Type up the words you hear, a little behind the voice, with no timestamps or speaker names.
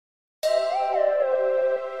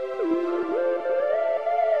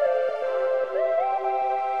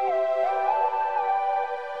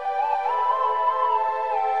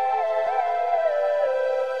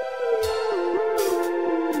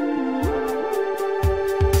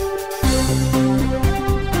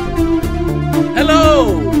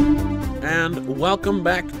Hello, and welcome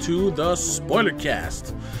back to the Spoiler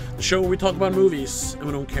Cast, the show where we talk about movies and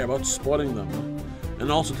we don't care about spoiling them.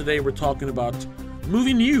 And also today we're talking about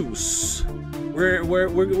movie news. We're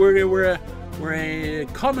a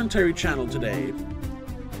commentary channel today.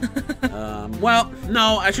 Well,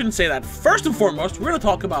 no, I shouldn't say that. First and foremost, we're going to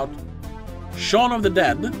talk about Shaun of the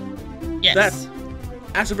Dead. Yes. That,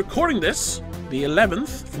 as of recording this, the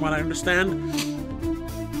 11th, from what I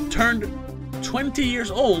understand, turned 20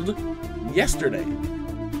 years old yesterday.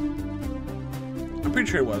 I'm pretty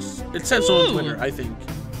sure it was. It said so on Twitter, I think.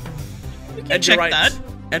 We can check that.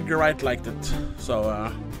 Edgar Wright liked it,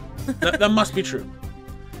 so that must be true.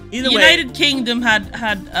 Either United Kingdom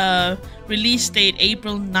had release date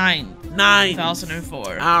April 9th,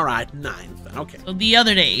 2004. All right, 9th. Okay. So the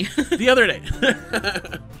other day. The other day.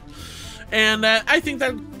 And I think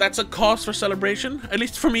that's a cause for celebration, at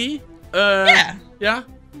least for me. Yeah. Yeah.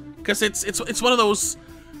 Because it's one of those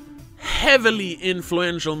heavily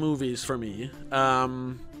influential movies for me.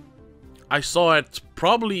 I saw it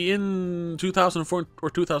probably in 2004 or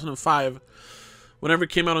 2005, whenever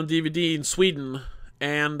it came out on DVD in Sweden.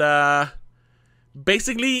 And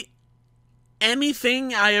basically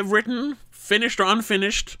anything I have written, finished or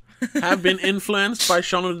unfinished, have been influenced by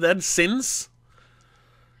Shaun of the Dead since.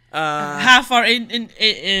 Half our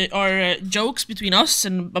jokes between us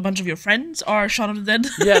and a bunch of your friends are Shaun of the Dead.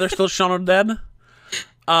 Yeah, they're still Shaun of the Dead.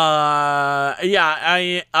 Yeah,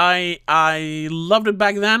 I loved it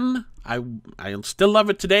back then. I still love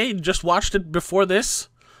it today. Just watched it before this.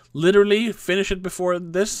 Literally finished it before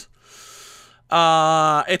this.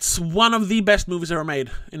 It's one of the best movies ever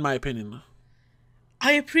made, in my opinion.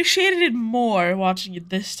 I appreciated it more watching it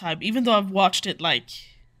this time, even though I've watched it like...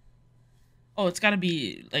 Oh, it's gotta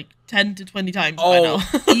be like 10 to 20 times by now.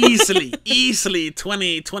 easily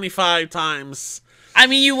 20, 25 times. I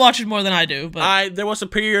mean, you watch it more than I do, but... There was a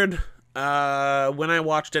period when I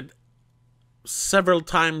watched it several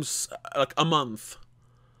times, like a month.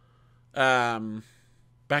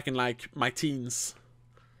 Back in like my teens.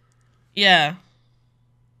 Yeah.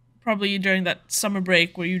 Probably during that summer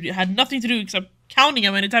break where you had nothing to do except counting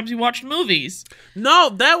how many times you watched movies. No,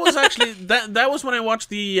 that was actually that was when I watched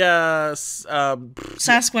the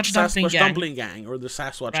Sasquatch Dumpling Gang, or the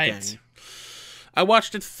Sasquatch Gang. I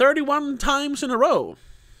watched it 31 times in a row.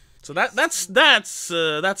 So that's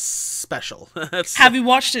special. Have you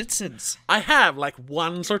watched it since? I have, like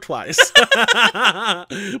once or twice. But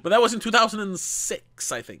that was in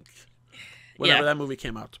 2006, I think. Whenever that movie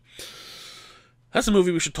came out. That's a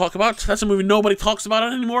movie we should talk about. That's a movie nobody talks about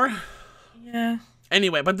it anymore. Yeah.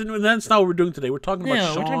 Anyway, but that's not what we're doing today. We're talking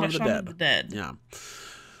about Shaun of the Dead. Yeah.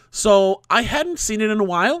 So, I hadn't seen it in a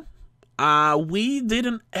while. We did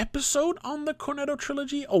an episode on the Cornetto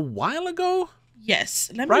trilogy a while ago.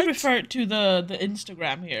 Yes. Let me refer to the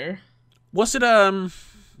Instagram here. Was it a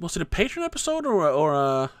Patreon episode or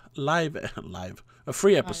a a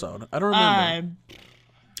free episode? I don't remember.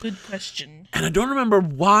 Good question. And I don't remember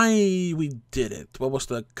why we did it. What was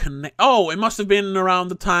the connect? Oh, it must have been around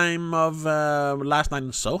the time of Last Night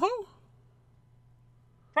in Soho?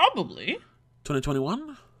 Probably.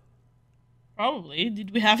 2021? Probably.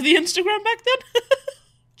 Did we have the Instagram back then?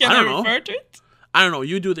 Can I refer to it? I don't know.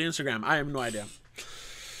 You do the Instagram. I have no idea.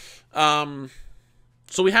 So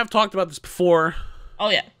we have talked about this before. Oh,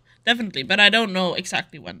 yeah. Definitely. But I don't know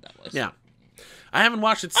exactly when that was. Yeah. I haven't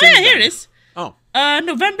watched it since yeah, here it is. Oh.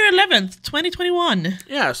 November 11th, 2021.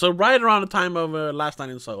 Yeah, so right around the time of Last Night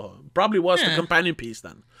in Soho. Probably was the companion piece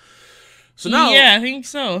then. So now... Yeah, I think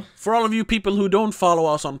so. For all of you people who don't follow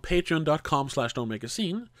us on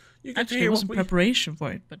patreon.com/don'tmakeascene, you get to hear what we... preparation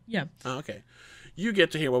for it, but yeah. Oh, okay. You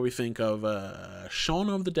get to hear what we think of Shaun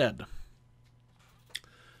of the Dead.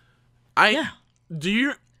 Do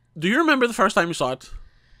you remember the first time you saw it?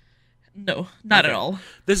 No, not at all.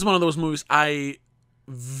 This is one of those movies I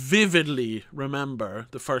vividly remember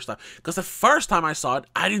the first time, because the first time I saw it,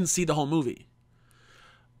 I didn't see the whole movie.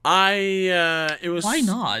 It was... Why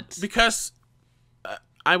not? Because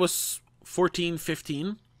I was 14,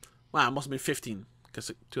 15. Well, I must have been 15,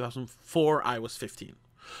 because 2004 I was 15.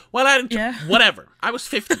 Well, I didn't... Whatever. I was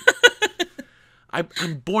 15. I'm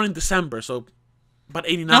born in December, so about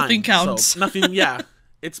 89. Nothing counts. So nothing, yeah.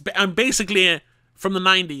 I'm basically from the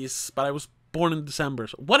 90s, but I was born in December,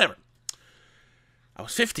 so whatever. I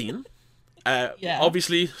was 15.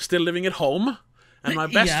 Obviously still living at home. And my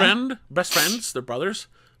best friends, they're brothers,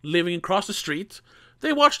 living across the street,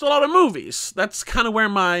 they watched a lot of movies. That's kind of where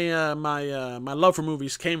my my love for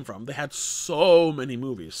movies came from. They had so many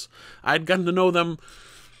movies. I'd gotten to know them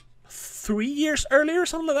 3 years earlier,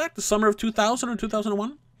 something like that, the summer of 2000 or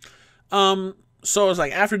 2001. So it was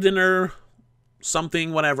like after dinner,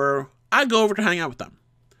 something, whatever. I go over to hang out with them.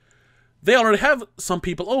 They already have some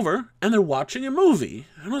people over, and they're watching a movie.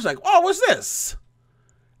 And I was like, oh, what's this?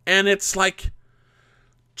 And it's like,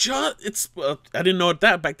 I didn't know it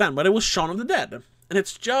that back then, but it was Shaun of the Dead. And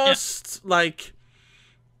it's just like,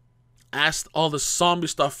 as all the zombie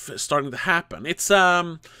stuff is starting to happen. It's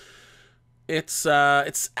right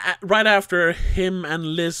after him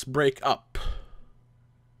and Liz break up.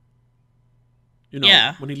 You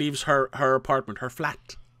know, when he leaves her apartment, her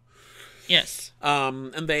flat. Yes.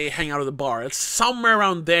 And they hang out at the bar. It's somewhere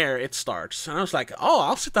around there it starts. And I was like, oh,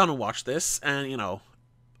 I'll sit down and watch this. And, you know,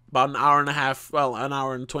 about an hour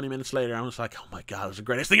and 20 minutes later, I was like, oh my god, it's the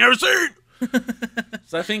greatest thing I've ever seen!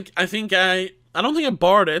 So I don't think I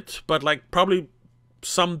borrowed it, but like probably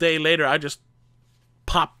some day later, I just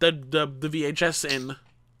popped the VHS in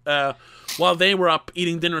while they were up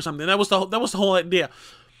eating dinner or something. That was the whole idea.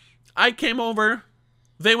 I came over,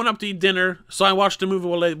 they went up to eat dinner, so I watched the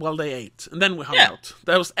movie while they ate, and then we hung out.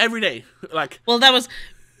 That was every day. Like, well, that was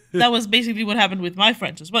basically what happened with my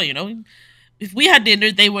friends as well. You know, if we had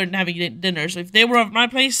dinner, they weren't having dinner. So if they were at my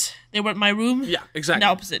place, they were at my room. Yeah, exactly. The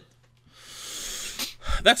opposite.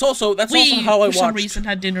 That's also how I watched. For some reason,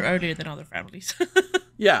 had dinner earlier than other families.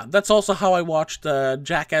 Yeah, that's also how I watched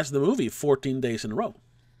Jackass the movie 14 days in a row.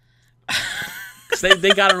 Because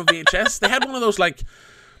they got it on VHS. They had one of those like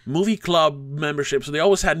movie club memberships, so they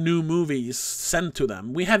always had new movies sent to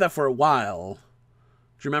them. We had that for a while.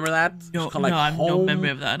 Do you remember that? No, I have no memory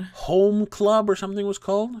of that. Home Club or something was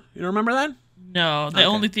called. You don't remember that? No, the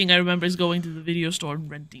only thing I remember is going to the video store and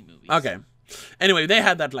renting movies. Okay. Anyway, they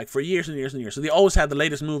had that like for years and years and years. So they always had the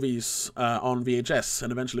latest movies on VHS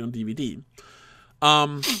and eventually on DVD.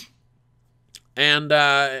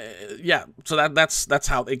 So that's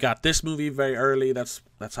how they got this movie very early. That's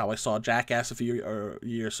how I saw Jackass a few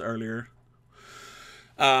years earlier.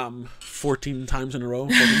 14 times in a row,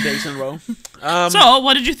 14 days in a row. So,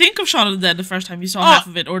 what did you think of Shaun of the Dead the first time you saw half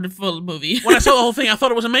of it or the full movie? When I saw the whole thing, I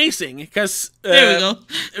thought it was amazing because there we go.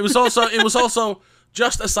 It was also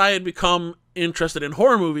just as I had become interested in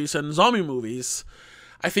horror movies and zombie movies.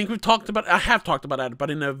 I think I have talked about it,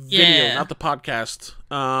 but in a video, not the podcast.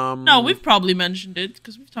 No, we've probably mentioned it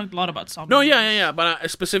because we've talked a lot about zombies. No, yeah.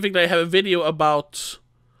 But specifically, I have a video about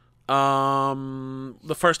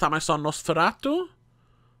the first time I saw Nosferatu,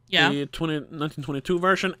 the 1922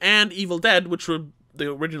 version, and Evil Dead, which were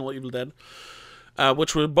the original Evil Dead,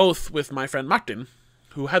 which were both with my friend Martin,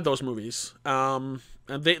 who had those movies. And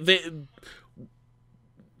The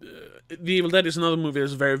Evil Dead is another movie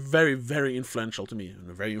that's very, very, very influential to me,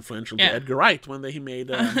 and very influential to Edgar Wright when he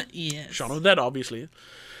made Shaun of the Dead, obviously.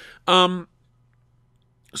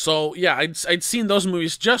 So yeah, I'd seen those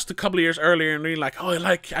movies just a couple of years earlier, and really like, I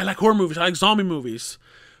like horror movies, I like zombie movies,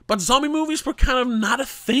 but zombie movies were kind of not a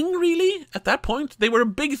thing really at that point. They were a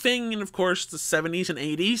big thing in, of course, the 70s and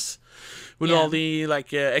 80s with all the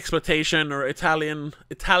like exploitation or Italian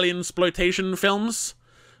exploitation films.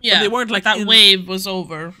 Yeah, but they weren't like that wave was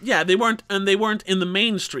over. Yeah, they weren't in the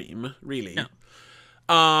mainstream really. No.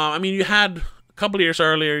 I mean, you had a couple of years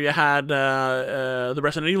earlier, you had the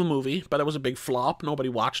Resident Evil movie, but that was a big flop. Nobody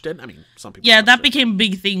watched it. I mean, some people. Yeah, that became a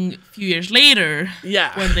big thing a few years later.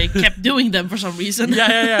 Yeah, when they kept doing them for some reason.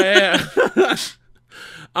 Yeah.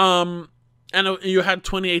 And you had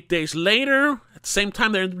 28 Days Later. At the same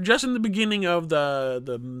time, they're just in the beginning of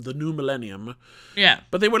the new millennium. Yeah.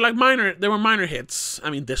 But they were like minor hits. I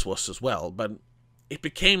mean, this was as well, but it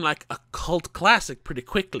became like a cult classic pretty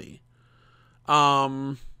quickly.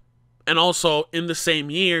 And also in the same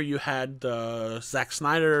year, you had the Zack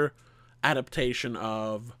Snyder adaptation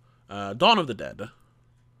of Dawn of the Dead.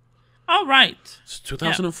 Oh, right. It's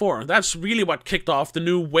 2004. Yeah. That's really what kicked off the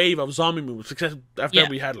new wave of zombie movies. Because after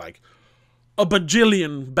we had like a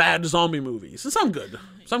bajillion bad zombie movies, and some good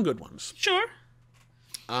ones. Sure.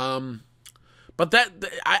 But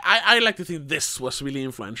I like to think this was really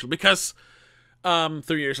influential because 3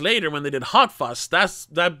 years later when they did Hot Fuzz, that's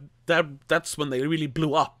when they really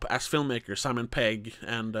blew up as filmmakers, Simon Pegg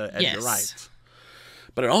and Edgar Wright.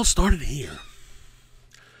 But it all started here.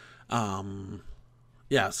 So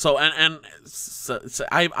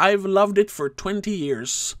I've loved it for 20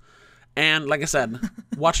 years. And like I said,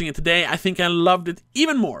 watching it today, I think I loved it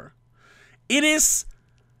even more. It is...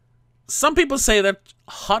 Some people say that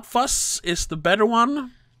Hot Fuzz is the better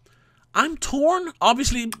one. I'm torn.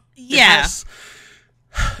 Obviously, it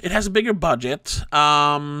has a bigger budget.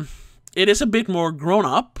 It is a bit more grown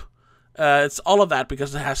up. It's all of that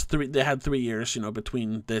because they had 3 years,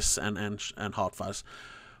 between this and Hot Fuzz.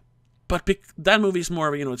 But that movie is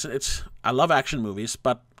more of it's I love action movies,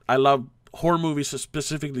 but I love horror movies,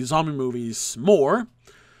 specifically zombie movies, more.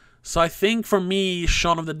 So I think for me,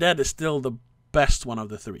 Shaun of the Dead is still the best one of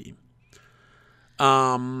the three.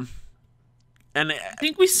 And I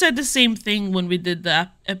think we said the same thing when we did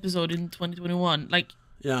that episode in 2021. Like,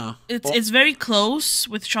 yeah, it's very close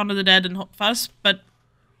with Shaun of the Dead and Hot Fuzz, but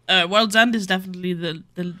World's End is definitely the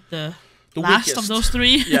last weakest of those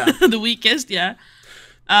three. Yeah, the weakest. Yeah.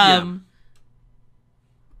 And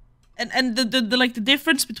the like the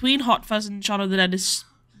difference between Hot Fuzz and Shaun of the Dead is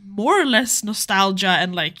more or less nostalgia,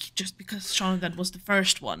 and like just because Shaun of the Dead was the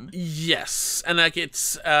first one. Yes, and like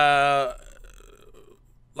it's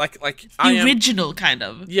like the original kind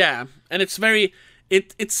of. Yeah, and it's very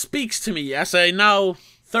it speaks to me as a now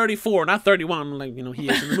 34, not 31, like he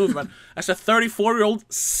is in the movie, but as a 34-year-old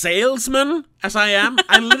salesman, as I am,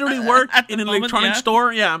 I literally work in an electronics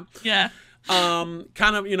store. Yeah.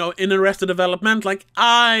 Kind of in Arrested Development. Like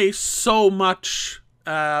I so much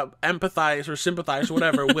empathize or sympathize or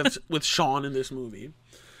whatever with Sean in this movie.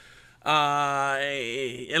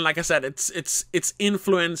 And like I said, it's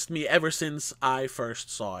influenced me ever since I first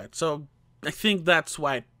saw it. So I think that's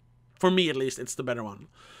why, for me at least, it's the better one.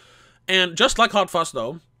 And just like Hot Fuzz,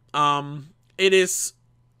 though, it is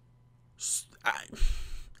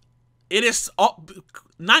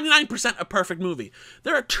 99% a perfect movie.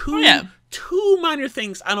 There are two minor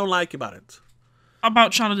things I don't like about it.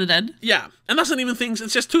 About Shaun of the Dead? Yeah, and that's not even things.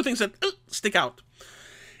 It's just two things that stick out.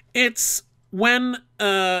 It's when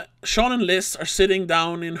Sean and Liz are sitting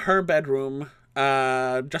down in her bedroom,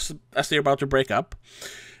 just as they're about to break up,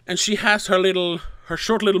 and she has her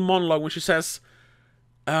short little monologue when she says,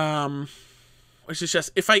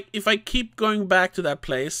 if I keep going back to that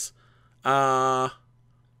place, I'll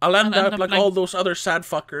end up like all those other sad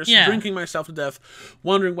fuckers, drinking myself to death,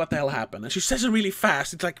 wondering what the hell happened. And she says it really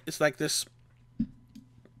fast. It's like this,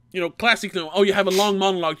 classic. Oh, you have a long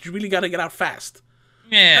monologue. You really got to get out fast.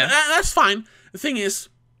 Yeah, that's fine. The thing is,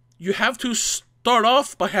 you have to start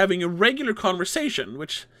off by having a regular conversation,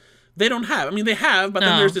 which they don't have. I mean, they have, but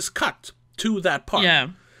then there's this cut to that part. Yeah.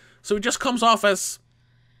 So it just comes off as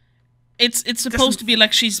it's supposed to be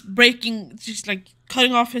like she's like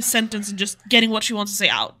cutting off his sentence and just getting what she wants to say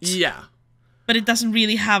out. Yeah. But it doesn't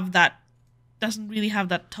really have that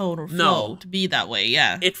tone or flow to be that way.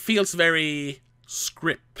 Yeah. It feels very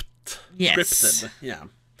scripted. Yeah.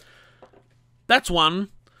 That's one.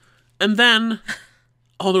 And then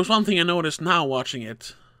there was one thing I noticed now watching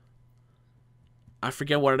it. I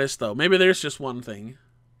forget what it is though. Maybe there's just one thing.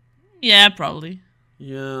 Yeah, probably.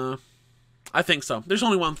 Yeah. I think so. There's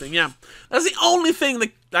only one thing, yeah. That's the only thing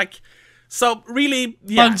that, so really,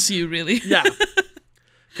 yeah. Bugs you, really. Yeah.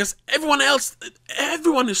 Because everyone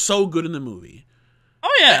is so good in the movie.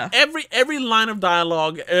 Oh, yeah. Every line of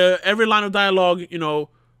dialogue,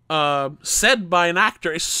 said by an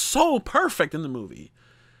actor is so perfect in the movie.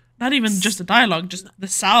 Not even just the dialogue, just the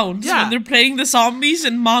sounds. Yeah. When they're playing the zombies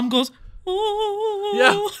and mom goes, ooh.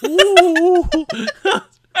 Yeah. Ooh.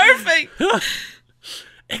 Perfect.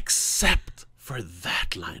 Except for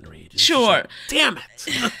that line read. Sure. Like, damn it.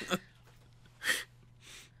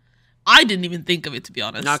 I didn't even think of it, to be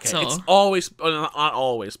honest. Okay, so. It's always, not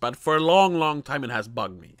always, but for a long, long time it has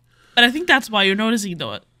bugged me. But I think that's why you're noticing,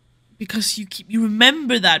 though, because you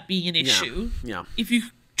remember that being an issue. Yeah. If you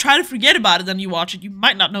try to forget about it, then you watch it, you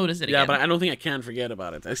might not notice it again. Yeah, but I don't think I can forget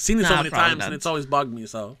about it. I've seen it so many times, and it's always bugged me.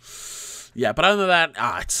 So, yeah. But other than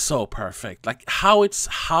that, it's so perfect. Like how it's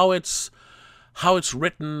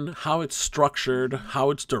written, how it's structured, how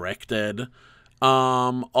it's directed.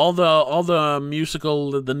 All the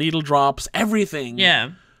musical, the needle drops, everything.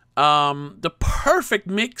 Yeah. The perfect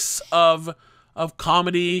mix of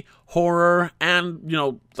comedy, horror,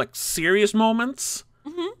 and like serious moments.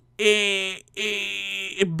 Mm-hmm.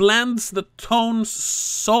 It blends the tones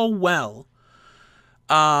so well.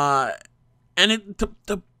 And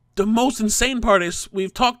the most insane part is we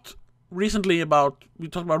talked about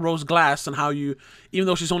Rose Glass and how even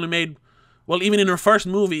though she's only made, well, even in her first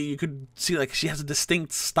movie, you could see like she has a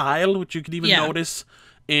distinct style, which you could even notice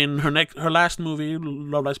in her last movie,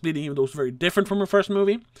 Love Lies Bleeding, even though it's very different from her first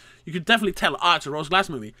movie. You could definitely tell, it's a Rose Glass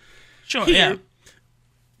movie. Sure, Here,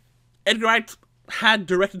 Edgar Wright had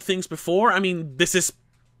directed things before. I mean, this is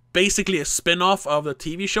basically a spin-off of the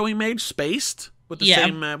TV show he made, Spaced, with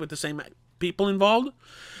the same people involved.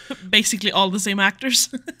 Basically all the same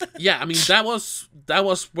actors. Yeah, I mean, that was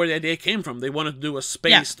where the idea came from. They wanted to do a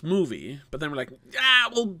Spaced movie, but then we're like,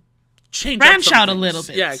 we'll branch out a little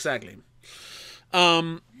bit. Yeah, exactly.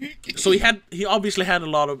 So he obviously had a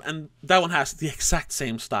lot of, and that one has the exact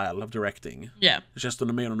same style of directing. Yeah, it's just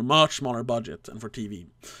made on a much smaller budget and for TV.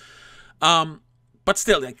 But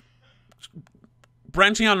still, like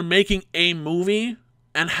branching out and making a movie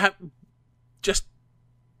and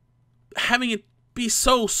having it be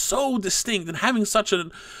so distinct and having such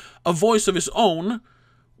a voice of his own,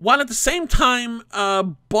 while at the same time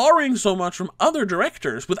borrowing so much from other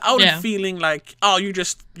directors without it feeling like, oh, you're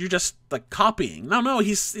just like copying. No,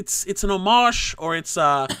 it's an homage, or it's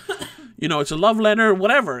you know, it's a love letter,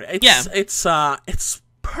 whatever. It's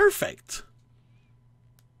perfect.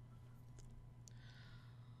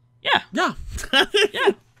 Yeah. Yeah.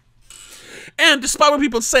 Yeah. And despite what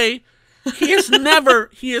people say, he has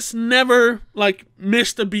never like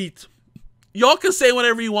missed a beat. Y'all can say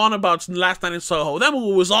whatever you want about Last Night in Soho. That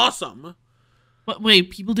movie was awesome. But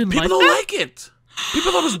wait, people don't like it?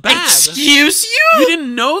 People thought it was bad. Excuse you? You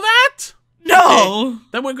didn't know that? No.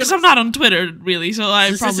 Okay. Because I'm not on Twitter, really, so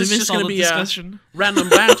I probably missed all the discussion. Random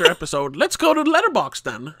banter episode. Let's go to the letterbox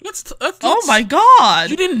then. Let's oh my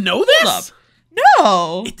god. You didn't know this?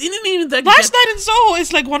 No. It didn't even... Last Night in Soho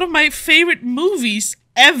is like one of my favorite movies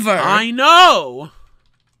ever. I know.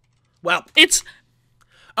 Well, it's...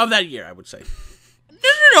 Of that year, I would say.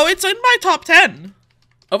 No, it's in my top 10.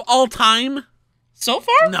 Of all time? So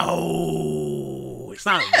far? No. It's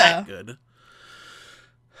not that good.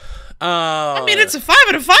 I mean, it's a 5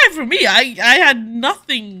 out of 5 for me. I had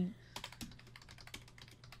nothing...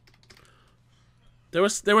 There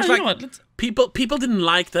was like... People didn't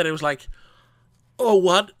like that it was like... Oh,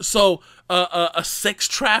 what? So, a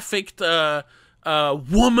sex-trafficked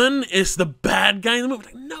woman is the bad guy in the movie?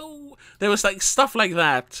 Like, no! There was, like, stuff like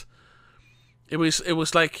that. It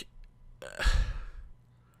was like...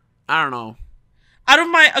 I don't know. Out of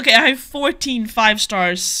my... Okay, I have 14 5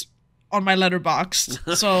 stars on my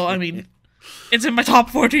letterboxd. So, I mean, it's in my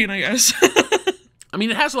top 14, I guess. I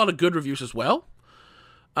mean, it has a lot of good reviews as well.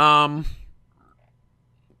 But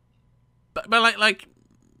like...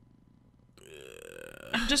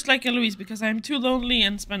 I'm just like Eloise because I'm too lonely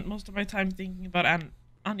and spent most of my time thinking about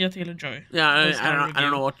Anya Taylor-Joy. Yeah, I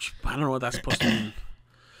don't know what that's supposed to mean.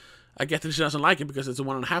 I get that she doesn't like it because it's a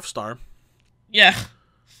 1.5 star. Yeah.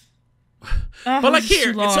 But like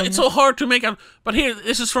here, it's so hard to make. But here,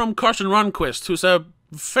 this is from Carson Runquist, who's a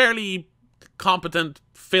fairly competent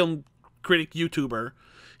film critic YouTuber.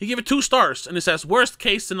 He gave it 2 stars, and it says worst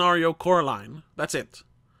case scenario Coraline. That's it.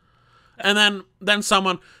 And then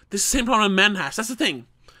someone, this same problem men has. That's the thing.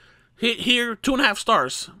 Here, 2.5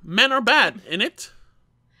 stars. Men are bad in it.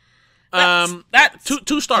 That's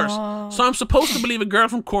 2 stars. So I'm supposed to believe a girl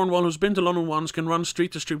from Cornwall who's been to London once can run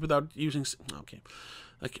street to street without using. Okay,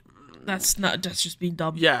 like that's just being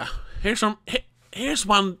dumb. Yeah. Here's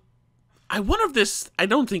one. I wonder if this. I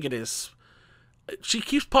don't think it is. She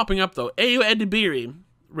keeps popping up though. Ayo Edebiri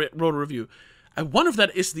wrote a review. I wonder if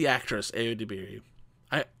that is the actress Ayo Edebiri.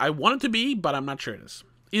 I want it to be, but I'm not sure it is.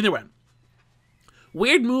 Either way.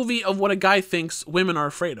 Weird movie of what a guy thinks women are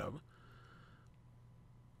afraid of.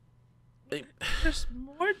 There's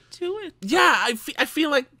more to it. Yeah, I feel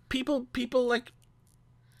like people like...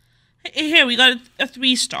 Here, we got a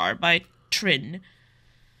 3 star by Trin.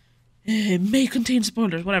 May contain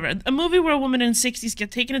spoilers, whatever. A movie where a woman in the 60s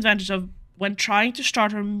gets taken advantage of when trying to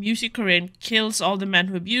start her music career and kills all the men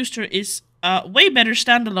who abused her is... a way better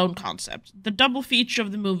standalone concept. The double feature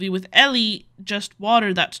of the movie with Ellie just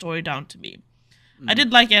watered that story down to me. I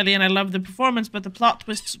did like Ellie and I loved the performance, but the plot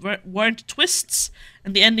twists weren't twists,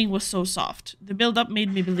 and the ending was so soft. The build-up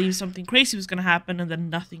made me believe something crazy was going to happen, and then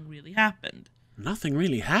nothing really happened. Nothing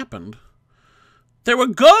really happened? There were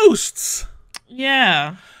ghosts!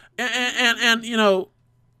 Yeah. And you know,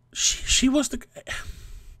 she was the...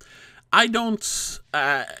 I don't...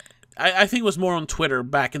 I think it was more on Twitter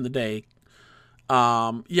back in the day.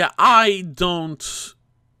 Yeah, I don't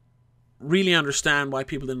really understand why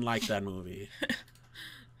people didn't like that movie.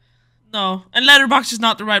 No, and Letterboxd is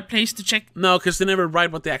not the right place to check. No, because they never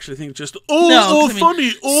write what they actually think. Just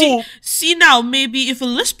funny. Oh, see now, maybe if a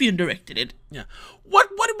lesbian directed it. Yeah. What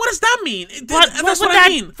does that mean? That's what I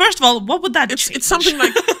mean. First of all, what would that change? It's something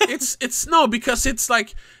like it's no, because it's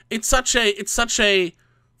like it's such a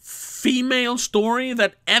female story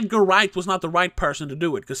that Edgar Wright was not the right person to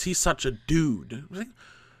do it because he's such a dude.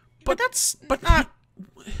 But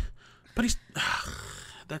he's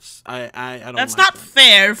that's I don't. That's like not that.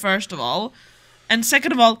 fair. First of all, and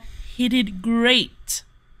second of all, he did great.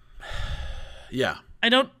 Yeah. I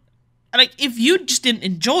don't like if you just didn't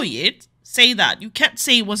enjoy it. Say that. You can't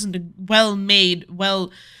say it wasn't a well-made,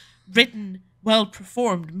 well-written,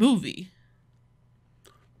 well-performed movie.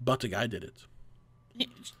 But the guy did it.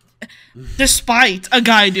 Despite a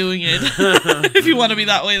guy doing it. If you want to be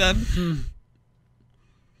that way, then.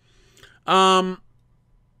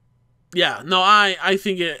 Yeah, no, I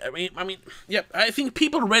think it, I mean, yeah, I think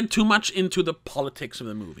people read too much into the politics of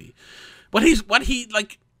the movie.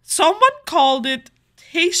 Someone called it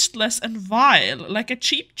tasteless and vile, like a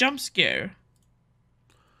cheap jump scare.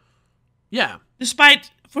 Yeah.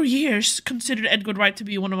 Despite, for years, considered Edgar Wright to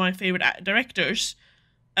be one of my favorite directors.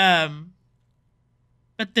 But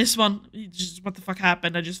this one, just what the fuck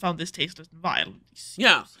happened? I just found this tasteless and vile.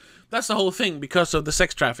 Yeah, that's the whole thing, because of the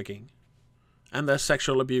sex trafficking and the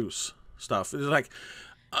sexual abuse stuff. It's like...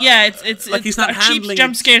 yeah, it's like he's not cheap handling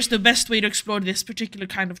jump scares the best way to explore this particular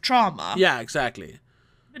kind of trauma. Yeah, exactly.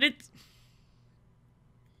 But it...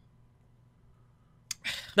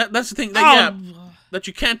 That's the thing. That, that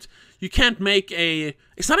you can't make a...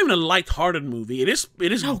 It's not even a light-hearted movie. It is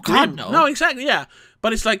oh, grim. God, no. No, exactly, yeah.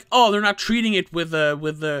 But it's like, oh, they're not treating it with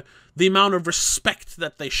the amount of respect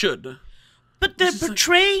that they should. But they're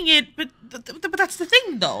portraying it... But that's the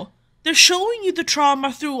thing, though. They're showing you the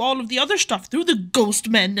trauma through all of the other stuff, through the ghost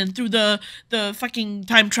men and through the fucking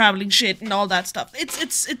time-traveling shit and all that stuff.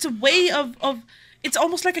 It's a way of... It's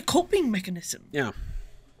almost like a coping mechanism. Yeah.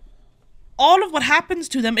 All of what happens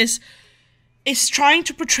to them is trying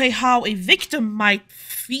to portray how a victim might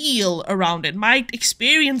feel around it, might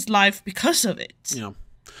experience life because of it. Yeah.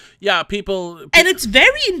 Yeah, people... And it's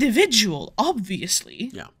very individual, obviously.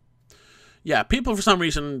 Yeah. Yeah, people for some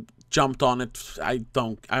reason jumped on it. I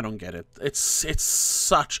don't get it. It's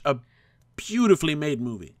such a beautifully made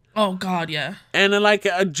movie. Oh god, yeah. And like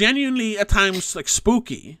genuinely at times like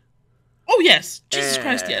spooky. Oh yes, Jesus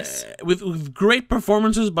Christ, yes. With great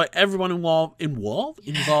performances by everyone involved.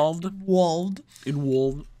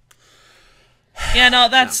 Yeah, no,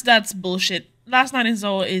 that's bullshit. Last Night in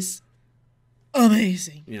Soho is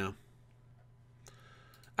amazing. Yeah.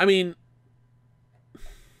 I mean,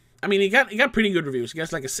 he got pretty good reviews. He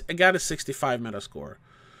got a 65 Metascore.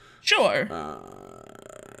 Sure.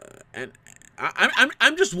 And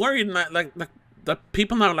I'm just worried like that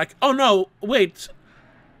people now are like, oh no, wait.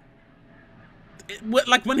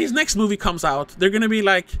 Like when his next movie comes out, they're gonna be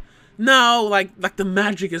like, no, like the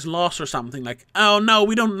magic is lost or something. Like, oh no,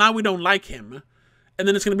 we don't like him, and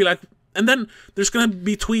then it's gonna be like, and then there's gonna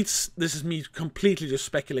be tweets. This is me completely just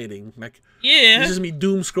speculating. Like, yeah, this is me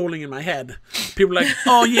doom scrolling in my head. People are like,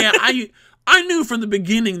 oh yeah, I knew from the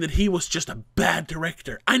beginning that he was just a bad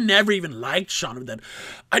director. I never even liked Shaun of the Dead.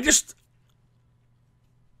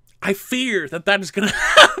 I fear that is gonna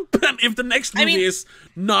happen if the next movie is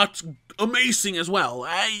not amazing as well.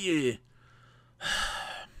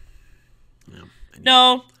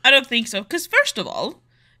 No, I don't think so. Because first of all,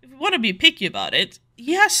 if we want to be picky about it,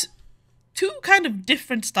 he has two kind of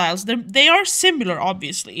different styles. They are similar,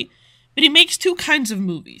 obviously, but he makes two kinds of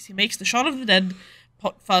movies. He makes the Shaun of the Dead,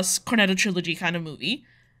 Hot Fuzz, Cornetto trilogy kind of movie,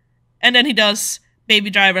 and then he does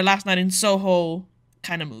Baby Driver, Last Night in Soho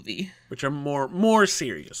kind of movie, which are more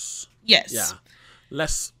serious. Yes. Yeah.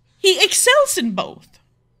 Less. He excels in both.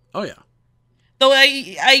 Oh yeah. Though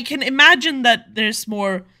I can imagine that there's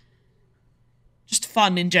more just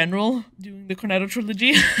fun in general doing the Cornetto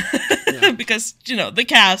trilogy. Yeah. Because, the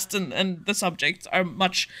cast and the subjects are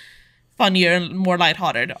much funnier and more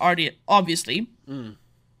lighthearted, obviously. Mm.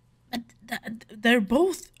 They're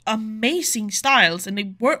both amazing styles, and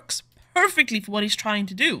it works perfectly for what he's trying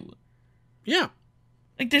to do. Yeah.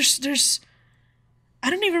 Like, there's... I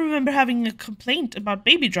don't even remember having a complaint about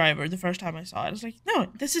Baby Driver the first time I saw it. I was like, no,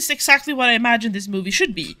 this is exactly what I imagined this movie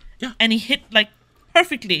should be. Yeah. And he hit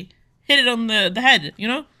it on the head,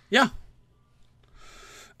 Yeah.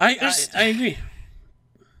 I agree.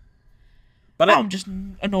 But I'm just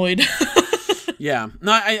annoyed. Yeah.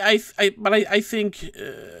 No, I think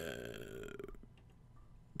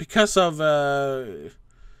because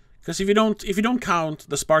if you don't count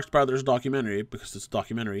the Sparks Brothers documentary, because it's a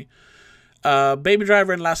documentary, Baby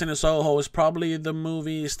Driver and Last Night in Soho is probably the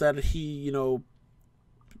movies that he,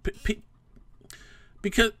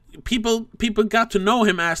 because people got to know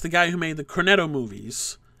him as the guy who made the Cornetto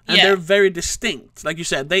movies, and they're very distinct. Like you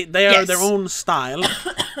said, they are their own style,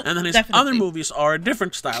 and then his other movies are a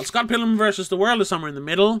different style. Scott Pilgrim versus the World is somewhere in the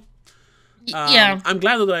middle. I'm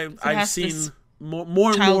glad that I've seen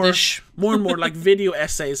more and more like video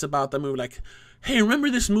essays about the movie, like, hey, remember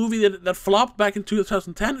this movie that flopped back in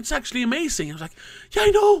 2010? It's actually amazing. I was like, yeah, I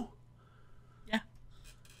know. Yeah.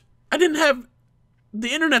 I didn't have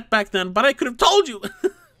the internet back then, but I could have told you.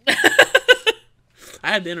 I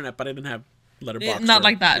had the internet, but I didn't have Letterboxd. Not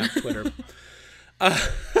like that. Twitter.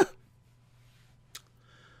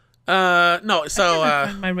 No, so... I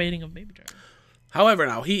find my rating of Baby Driver. However,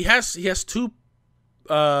 now, he has two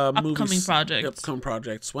upcoming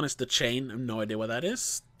projects. One is The Chain. I have no idea what that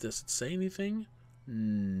is. Does it say anything?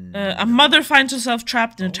 A mother finds herself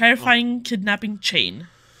trapped in a terrifying kidnapping chain.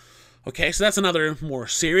 Okay, so that's another more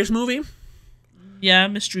serious movie. Yeah,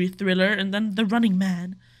 mystery thriller, and then The Running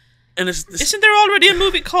Man. And isn't there already a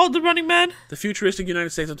movie called The Running Man? The futuristic United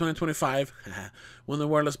States of 2025, when the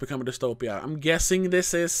world has become a dystopia. I'm guessing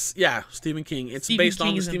this is, Stephen King. It's based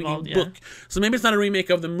on the Stephen King book. So maybe it's not a remake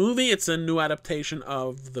of the movie, it's a new adaptation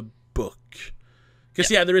of the book. Because,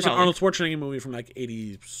 there is an Arnold Schwarzenegger movie from like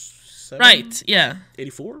 87? Right, yeah.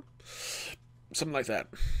 84? Something like that.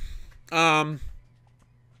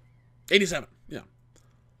 87, yeah.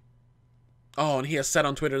 Oh, and he has said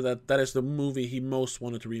on Twitter that is the movie he most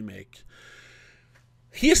wanted to remake.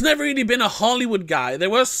 He has never really been a Hollywood guy. There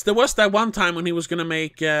was that one time when he was going to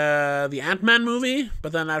make the Ant-Man movie,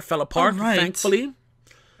 but then that fell apart, thankfully.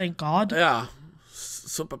 Thank God. Yeah.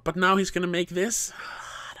 So, but now he's going to make this?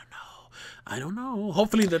 I don't know.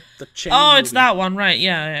 Hopefully the chain Oh, it's that one, right.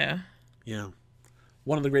 Yeah. Yeah.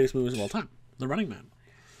 One of the greatest movies of all time. The Running Man.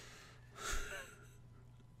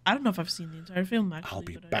 I don't know if I've seen the entire film, actually. I'll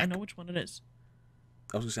be but back. I know which one it is.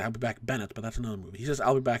 I was going to say I'll be back Bennett, but that's another movie. He says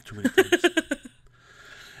I'll be back too many times.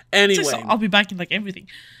 Anyway. I'll be back in like everything.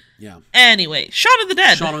 Yeah. Anyway, Shaun of the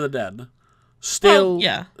Dead. Shaun of the Dead. Still,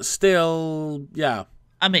 yeah.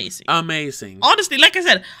 Amazing. Honestly, like I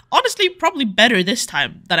said, probably better this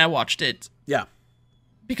time that I watched it. Yeah.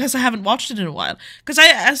 Because I haven't watched it in a while. Because I,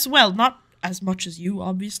 as well, not as much as you,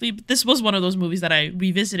 obviously, but this was one of those movies that I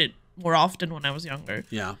revisited more often when I was younger.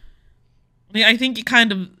 Yeah. I think it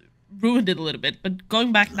kind of ruined it a little bit, but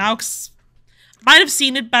going back now, cause I might have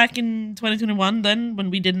seen it back in 2021 then, when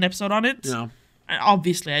we did an episode on it. Yeah.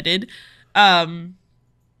 Obviously I did. But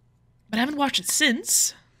I haven't watched it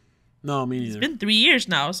since. No, me neither. It's been 3 years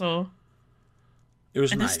now, so... It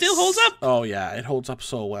was nice. And it still holds up. Oh, yeah, it holds up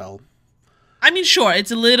so well. I mean, sure, it's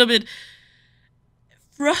a little bit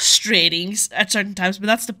frustrating at certain times, but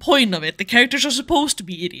that's the point of it. The characters are supposed to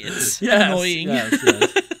be idiots. Annoying. Yes.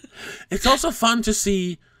 It's also fun to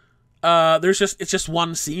see... it's just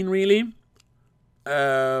one scene, really.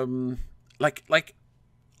 Like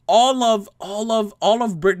all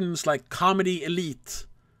of Britain's like comedy elite,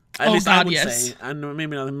 at least I would say, and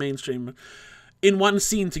maybe not the mainstream, in one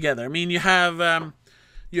scene together. I mean, you have. Oh,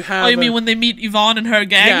 you mean when they meet Yvonne and her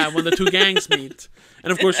gang? Yeah, when the two gangs meet,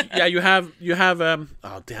 and of course, you have.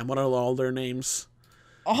 Oh damn! What are all their names?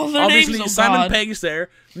 All their Obviously, names. Simon Pegg is there.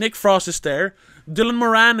 Nick Frost is there. Dylan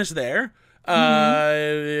Moran is there.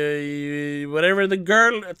 Whatever the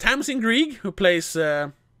girl, Tamsin Greig, who plays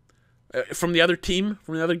from the other team,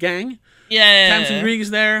 from the other gang. Yeah. Tamsin Greig is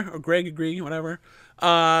there, or Greg Greig, whatever.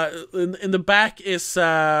 In the back is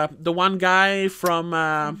the one guy from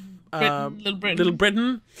Little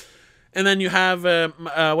Britain, and then you have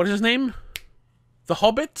what is his name? The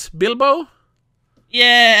Hobbit, Bilbo.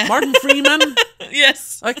 Yeah. Martin Freeman.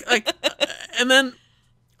 Yes. And then.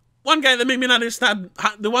 One guy that maybe not is not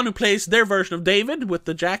the one who plays their version of David with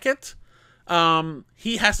the jacket.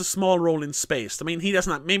 He has a small role in Spaced. I mean, he does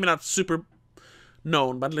not, maybe not super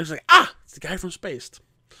known, but it's like, it's the guy from Spaced.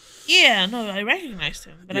 Yeah, no, I recognized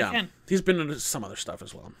him, but I can't. He's been in some other stuff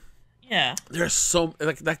as well. Yeah. There's so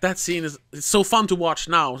like that scene it's so fun to watch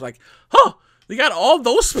now. It's like, they got all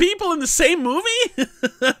those people in the same movie.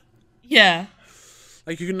 Yeah.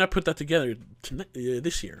 Like you could not put that together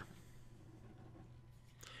this year.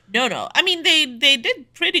 No. I mean, they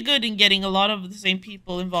did pretty good in getting a lot of the same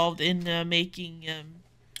people involved in making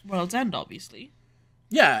World's End, obviously.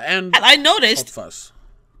 Yeah, and I noticed. Hot Fuzz.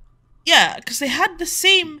 Yeah, because they had the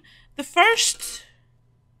first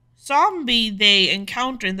zombie they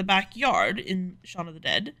encounter in the backyard in Shaun of the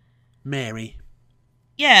Dead. Mary.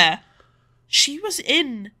 Yeah. She was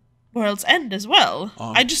in World's End as well.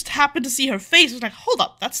 I just happened to see her face. I was like, hold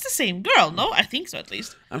up, that's the same girl. No, I think so, at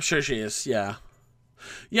least. I'm sure she is, yeah.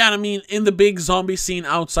 Yeah, and I mean, in the big zombie scene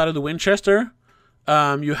outside of the Winchester,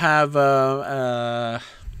 you have,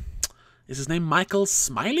 is his name Michael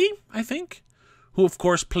Smiley, I think? Who, of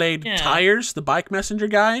course, played Tires, the bike messenger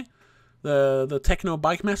guy, the techno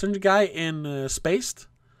bike messenger guy in Spaced,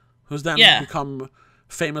 who's then become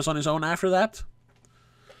famous on his own after that.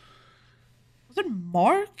 Was it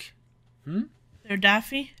Mark? Their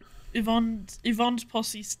Daffy? Yvonne's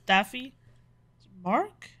posse's Daffy?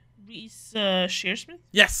 Mark? Reese Shearsmith?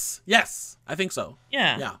 Yes, I think so.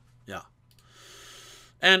 Yeah.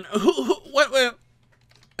 And what?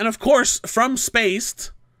 And of course, from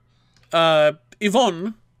Spaced,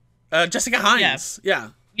 Yvonne, Jessica Hines.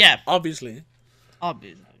 Yeah. Obviously.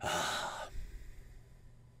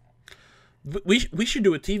 We should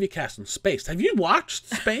do a TV cast on Spaced. Have you watched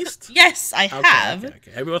Spaced? Yes, I have.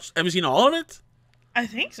 Okay. Have you seen all of it? I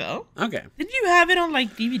think so. Okay. Didn't you have it on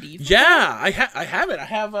like DVD? Yeah, I have it. I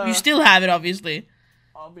have. You still have it, obviously.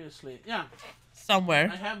 Obviously, yeah. Somewhere.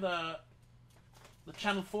 I have the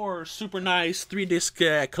Channel 4 super nice 3-disc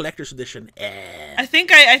collector's edition. I I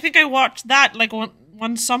think I watched that like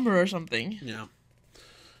one summer or something. Yeah.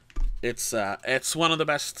 It's one of the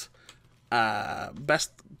best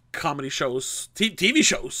comedy shows, TV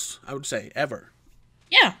shows, I would say, ever.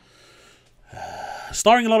 Yeah.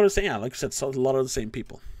 Starring a lot of the same, like I said, a lot of the same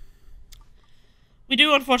people. We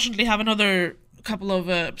do unfortunately have another couple of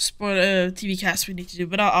TV casts we need to do,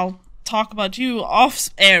 but I'll talk about you off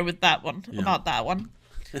air with that one. Yeah. About that one.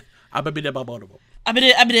 Yeah.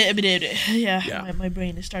 My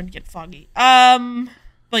brain is starting to get foggy.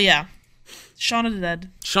 But yeah, Shaun of the Dead.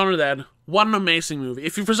 Shaun of the Dead. What an amazing movie!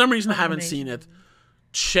 If you for some reason haven't seen it,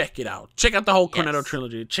 check it out. Check out the whole Cornetto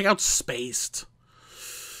trilogy. Check out Spaced.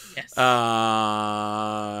 Yes.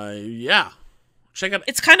 Yeah. Check out.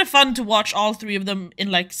 It's kind of fun to watch all three of them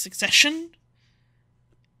in like succession,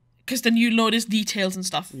 because then you notice details and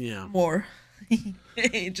stuff. Yeah. More.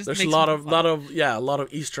 There's a lot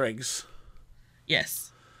of Easter eggs.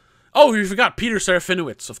 Yes. Oh, you forgot Peter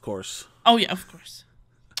Serafinowicz, of course. Oh yeah, of course.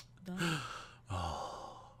 Oh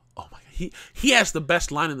my God, he has the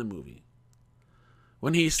best line in the movie.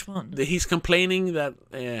 When he's complaining that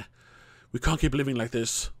we can't keep living like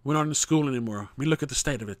this. We're not in school anymore. We look at the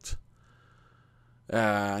state of it.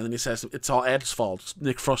 And then he says it's all Ed's fault,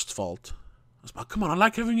 Nick Frost's fault. I was like, come on, I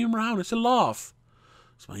like having him around. It's a laugh. I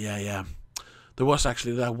was like, yeah. There was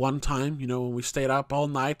actually that one time, when we stayed up all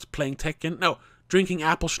night playing Tekken. No, drinking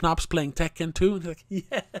apple schnapps, playing Tekken 2. And he's like,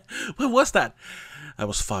 yeah. When was that? That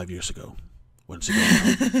was 5 years ago. When's he going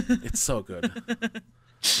home? It's so good. And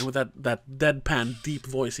with that deadpan deep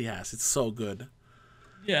voice he has, it's so good.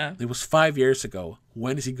 Yeah. It was 5 years ago.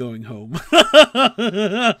 When is he going home?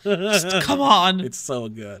 Just come on. It's so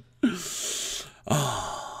good.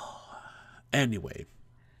 Oh. Anyway.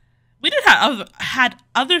 We did had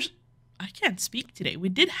others. I can't speak today. We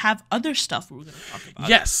did have other stuff we were going to talk about.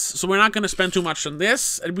 Yes. So we're not going to spend too much on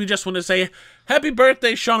this. And we just want to say happy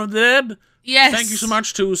birthday, Shaun of the Dead. Yes. Thank you so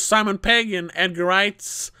much to Simon Pegg and Edgar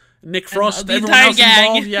Wright, Nick Frost, and everyone else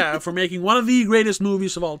involved, for making one of the greatest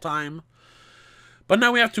movies of all time. But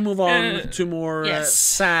now we have to move on to more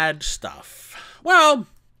sad stuff. Well,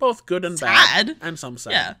 both good and bad, and some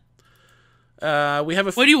sad. Yeah. We have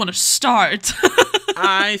a. Where do you want to start?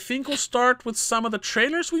 I think we'll start with some of the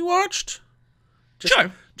trailers we watched.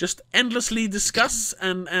 Sure. Just endlessly discuss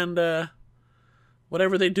and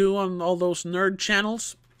whatever they do on all those nerd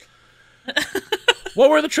channels. What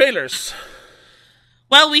were the trailers?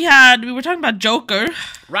 Well, we were talking about Joker.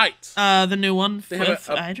 Right. The new one.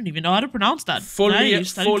 I don't even know how to pronounce that. I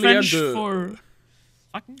studied French for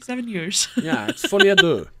fucking 7 years. Yeah, it's Folie à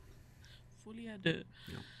deux. Folie à deux.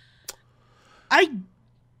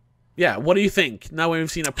 Yeah, what do you think? Now we've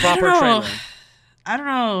seen a proper trailer. I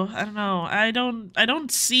don't know. I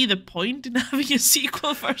don't see the point in having a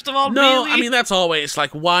sequel, first of all. No, really. I mean, that's always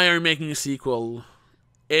like, why are you making a sequel?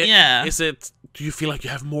 Do you feel like you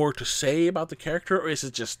have more to say about the character, or is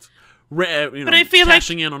it just I feel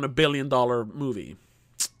cashing in on $1 billion movie?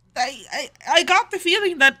 I got the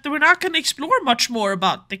feeling that we're not going to explore much more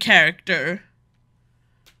about the character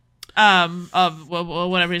of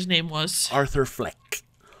whatever his name was. Arthur Fleck.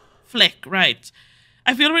 Fleck, right.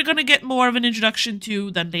 I feel we're going to get more of an introduction to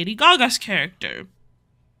than Lady Gaga's character.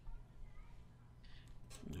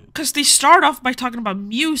 Because they start off by talking about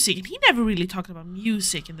music, and he never really talked about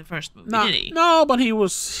music in the first movie, did he? No, but he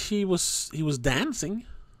was dancing.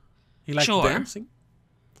 He liked dancing.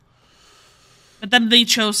 But then they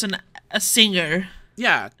chose a singer,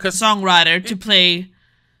 a songwriter to play.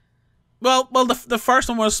 Well, the first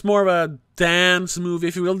one was more of a dance movie,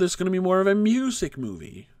 if you will. There's going to be more of a music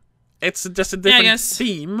movie. It's just a different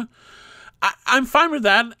theme. I'm fine with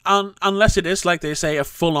that, unless it is, like they say, a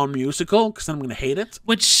full-on musical, because then I'm going to hate it.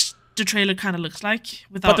 Which the trailer kind of looks like.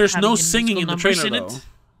 But there's no singing in the trailer, though.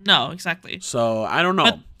 No, exactly. So, I don't know.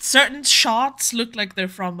 But certain shots look like they're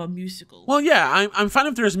from a musical. Well, yeah, I'm fine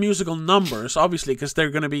if there's musical numbers, obviously, because they're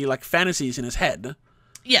going to be like fantasies in his head.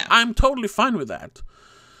 Yeah. I'm totally fine with that.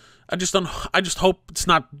 I just hope it's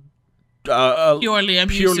not purely a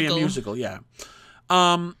musical, yeah.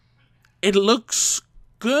 It looks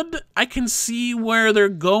good. I can see where they're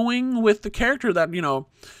going with the character, that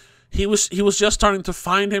he was just starting to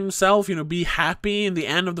find himself, be happy in the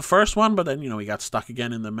end of the first one, but then he got stuck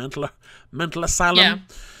again in the mental asylum. Yeah.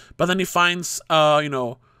 But then he finds a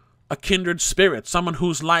kindred spirit, someone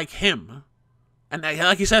who's like him, and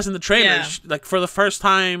like he says in the trailer, like for the first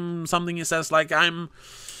time, something he says like,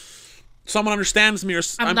 someone understands me, or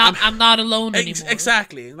I'm not alone anymore.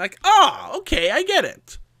 Exactly. Like, okay, I get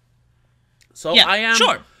it. So I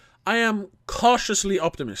am cautiously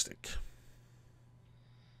optimistic.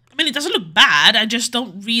 I mean, it doesn't look bad. I just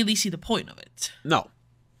don't really see the point of it. No.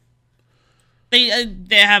 They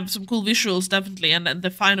have some cool visuals, definitely, and the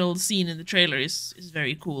final scene in the trailer is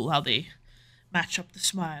very cool. How they match up the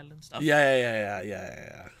smile and stuff.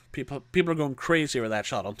 Yeah. People are going crazy over that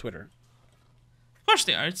shot on Twitter. Of course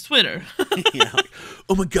they are. It's Twitter. Yeah. Like,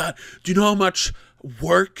 oh my god! Do you know how much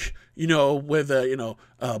work with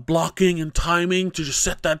blocking and timing to just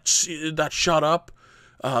set that shot up?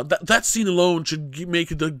 That scene alone should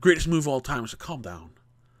make it the greatest movie of all time. So calm down.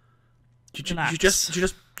 You just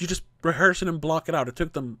rehearse it and block it out. It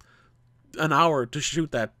took them an hour to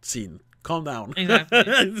shoot that scene. Calm down. Exactly.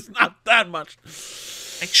 It's not that much.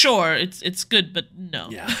 Like, sure, it's good, but no.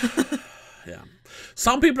 Yeah. Yeah.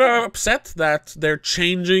 Some people are upset that they're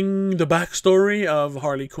changing the backstory of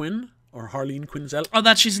Harley Quinn or Harleen Quinzel. Oh,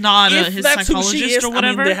 that she's not his psychologist or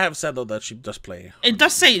whatever. I mean, they have said though that she does play. It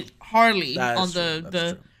does say Harley on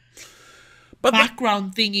the the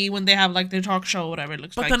background thingy when they have like their talk show or whatever it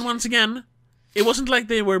looks like. But then once again, it wasn't like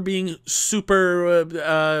they were being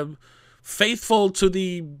super faithful to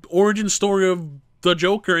the origin story of the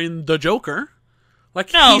Joker in The Joker.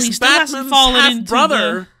 Like, no, he's Batman's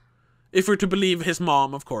half-brother, if we're to believe his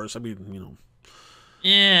mom, of course. I mean,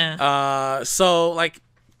 Yeah. So, like,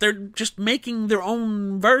 they're just making their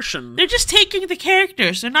own version. They're just taking the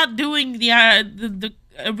characters. They're not doing the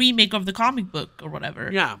remake of the comic book or whatever.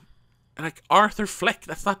 Yeah. Like, Arthur Fleck,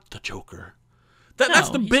 that's not the Joker. That's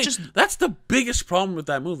the biggest problem with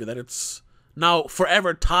that movie, that it's now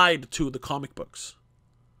forever tied to the comic books.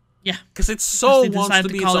 Yeah. Because it wants to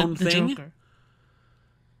be its own thing. Joker.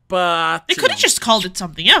 But they could have just called it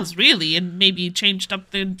something else, really, and maybe changed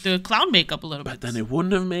up the clown makeup a little bit. But then it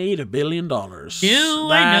wouldn't have made $1 billion.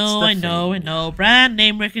 No, I know. Brand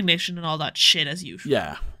name recognition and all that shit as usual.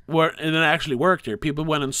 Yeah. And it actually worked here. People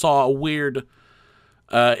went and saw a weird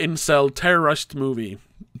incel terrorist movie,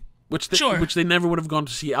 which they never would have gone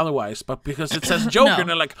to see otherwise. But because it says Joker, and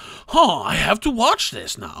they're like, I have to watch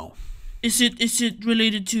this now. Is it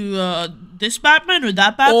related to this Batman or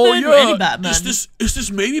that Batman or any Batman? Is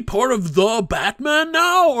this maybe part of the Batman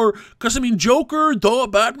now? Or because I mean Joker, the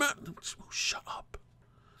Batman. Oh, shut up.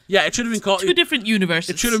 Yeah, it should have been called two different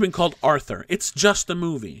universes. It should have been called Arthur. It's just a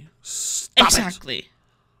movie. Stop exactly.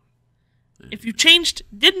 If you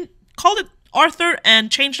didn't call it Arthur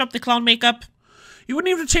and changed up the clown makeup. You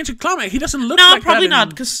wouldn't even change the clown makeup. He doesn't look like that. No, probably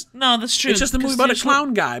not. That's true. It's just a movie about a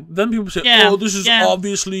clown guy. Then people say, this is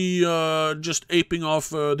obviously just aping off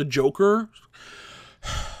the Joker.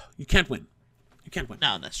 You can't win.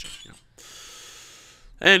 No, that's true. Yeah.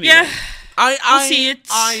 Anyway, I'll see it,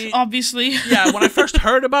 obviously. Yeah, when I first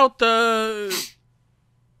heard about the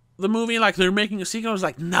movie, like they're making a sequel, I was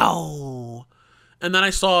like, no. And then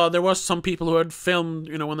I saw there was some people who had filmed,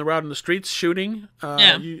 when they were out in the streets shooting.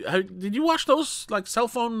 Did you watch those like cell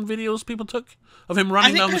phone videos people took of him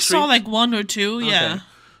running down the street? I saw like one or two, yeah. Okay.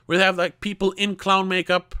 Where they have like people in clown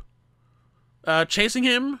makeup chasing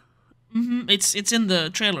him. Mm-hmm. It's in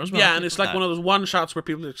the trailer as well. Yeah, and it's like one of those one shots where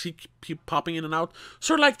people keep popping in and out.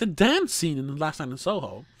 Sort of like the dance scene in Last Night in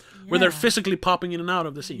Soho, where they're physically popping in and out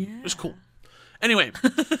of the scene. Yeah. It was cool. Anyway.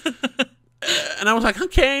 And I was like,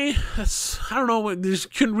 okay, I don't know,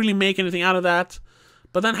 just couldn't really make anything out of that.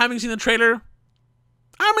 But then having seen the trailer,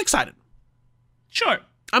 I'm excited. Sure.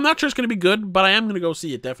 I'm not sure it's going to be good, but I am going to go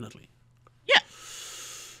see it, definitely.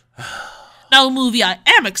 Yeah. Now, a movie I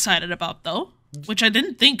am excited about, though, which I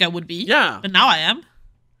didn't think I would be, but now I am,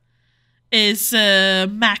 is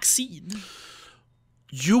Maxine.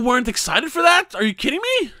 You weren't excited for that? Are you kidding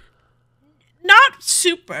me? Not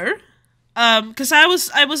super. Because I was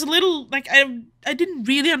a little like I didn't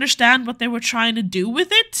really understand what they were trying to do with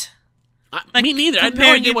it. Me neither. I had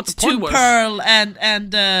no idea what the point was. Pearl and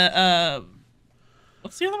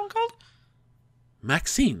what's the other one called?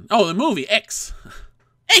 Maxine. Oh, the movie X.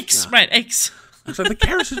 X, right? X. I was like, the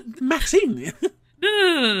character is Maxine.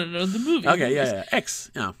 No, the movie. Okay, yeah, X.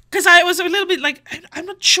 Yeah. Because I was a little bit like I'm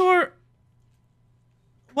not sure.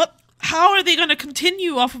 How are they going to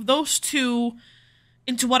continue off of those two?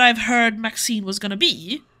 Into what I've heard Maxine was gonna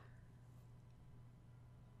be.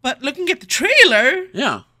 But looking at the trailer,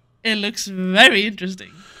 it looks very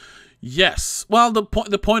interesting. Yes. Well, the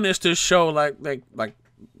point is to show like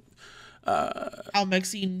how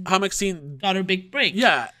Maxine got her big break.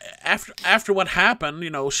 Yeah. After what happened,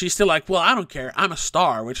 she's still like, well, I don't care. I'm a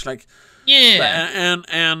star, which like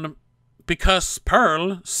and because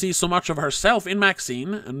Pearl sees so much of herself in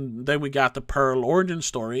Maxine, and then we got the Pearl origin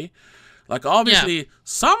story. Like, obviously,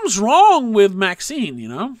 something's wrong with Maxine,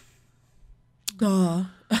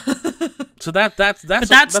 So that's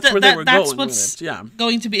where they were going with it.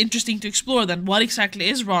 Going to be interesting to explore then. What exactly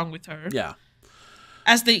is wrong with her? Yeah.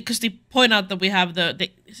 Because they point out that we have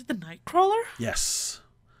is it the Nightcrawler? Yes.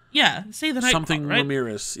 Yeah, say the night something crawler, right?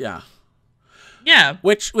 Ramirez. Yeah. Yeah.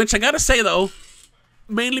 Which I gotta say though,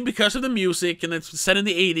 mainly because of the music, and it's set in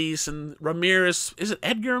the 80s, and Ramirez, is it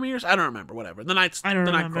Edgar Ramirez? I don't remember. Whatever. The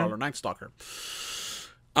Nightcrawler, Night Stalker.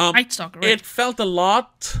 Night Stalker. Right. It felt a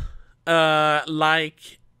lot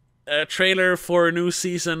like a trailer for a new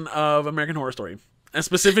season of American Horror Story, and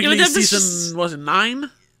specifically season was it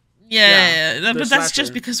 9? Yeah, but that's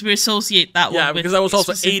just because we associate that one. Yeah, with because that was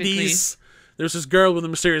also 80s. There's this girl with a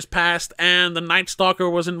mysterious past, and the Night Stalker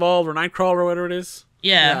was involved, or Nightcrawler, or whatever it is.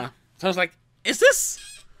 Yeah. So I was like, is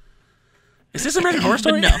this American Horror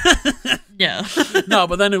Story? No. Yeah. No,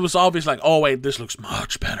 but then it was obvious, like, oh wait, this looks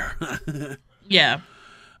much better. Yeah.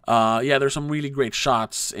 Yeah, there's some really great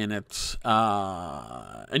shots in it.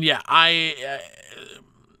 And yeah,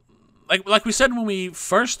 like we said when we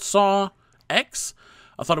first saw X,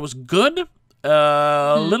 I thought it was good,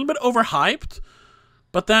 a little bit overhyped,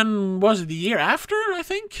 but then was it the year after, I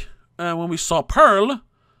think, when we saw Pearl,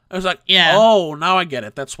 I was like, oh, now I get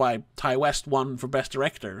it. That's why Ty West won for Best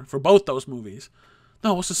Director for both those movies.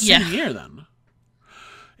 No, it was the same year then.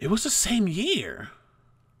 It was the same year.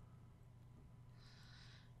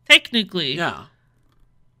 Technically. Yeah.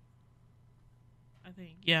 I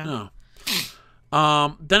think, yeah.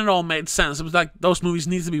 No. Then it all made sense. It was like those movies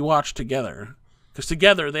need to be watched together. Because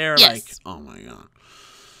together they're like, oh my god.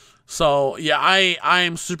 So, yeah, I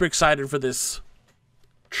am super excited for this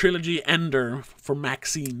trilogy ender for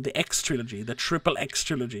Maxine. The X trilogy. The triple X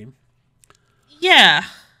trilogy. Yeah.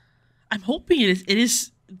 I'm hoping it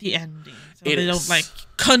is the ending. So they don't, like,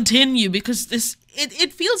 continue. Because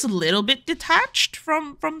it feels a little bit detached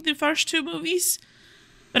from the first two movies.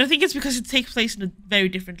 But I think it's because it takes place in a very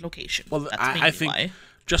different location. Well, I think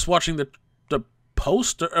just watching the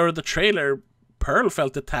poster or the trailer, Pearl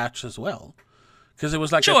felt detached as well, because it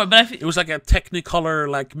was like it was like a Technicolor,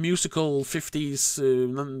 like musical 50s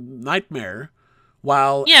nightmare,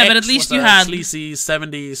 while X but at least was you a had sleazy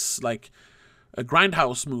 70s like a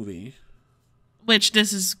grindhouse movie, which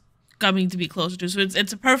this is coming to be closer to. So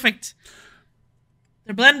it's a perfect.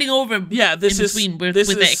 They're blending over. Yeah, with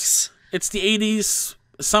X. It's the 80s.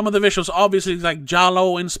 Some of the visuals obviously like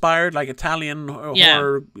Giallo inspired, like Italian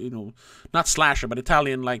horror, not slasher, but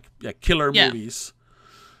Italian like killer movies.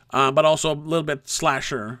 But also a little bit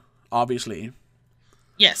slasher, obviously.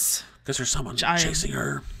 Yes. Because there's someone chasing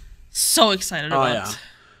her. So excited about.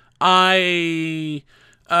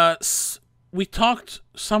 Yeah. We talked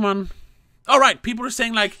someone. All right, people are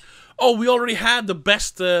saying like, oh, we already had the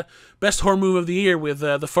best horror movie of the year with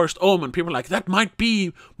The First Omen. People are like, that might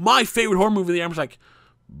be my favorite horror movie of the year. I was like,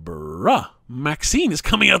 bruh, Maxine is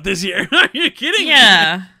coming out this year. Are you kidding me?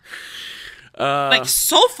 Yeah. Like,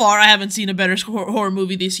 so far, I haven't seen a better horror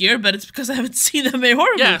movie this year, but it's because I haven't seen that many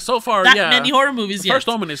horror movies. Yeah, so far, many horror movies yet. First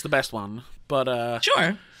Omen is the best one, but...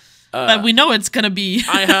 Sure. But we know it's gonna be...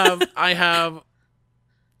 I have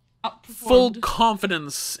full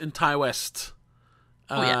confidence in Ty West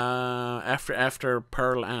after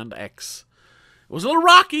Pearl and X. It was a little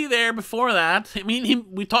rocky there before that. I mean,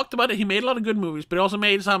 we talked about it. He made a lot of good movies, but he also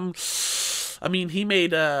made some... I mean, he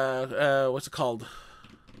made, what's it called?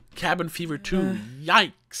 Cabin Fever 2.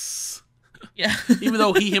 Yikes. Yeah. Even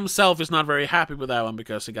though he himself is not very happy with that one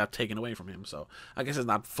because it got taken away from him. So I guess it's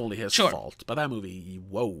not fully his fault. But that movie,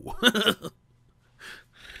 whoa.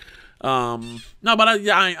 No, but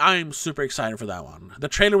I'm super excited for that one. The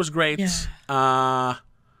trailer was great. Yeah.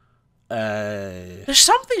 There's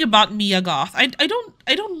something about Mia Goth. I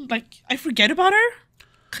don't like. I forget about her,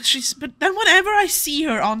 but then whenever I see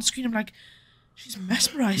her on screen, I'm like, she's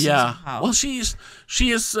mesmerizing somehow. Well, she is.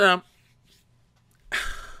 She's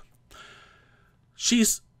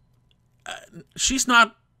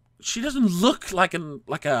not. She doesn't look like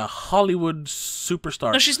a Hollywood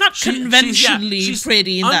superstar. No, she's not conventionally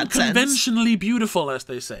pretty in that sense. Unconventionally beautiful, as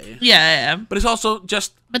they say. Yeah. But it's also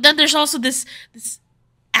just. But then there's also this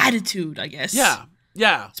attitude, I guess.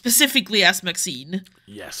 Yeah. Specifically as Maxine.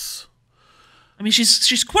 Yes. I mean,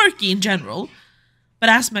 she's quirky in general, but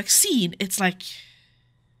as Maxine, it's like,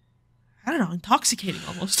 I don't know, intoxicating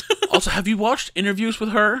almost. Also, have you watched interviews with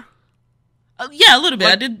her? Yeah, a little bit.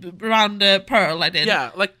 Like, I did around Pearl. I did.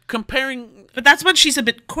 Yeah, like comparing. But that's when she's a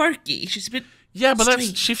bit quirky. She's a bit. Yeah, but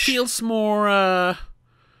she feels more. I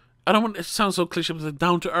don't want it sounds so cliche, but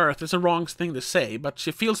down to earth. It's a wrong thing to say, but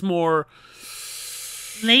she feels more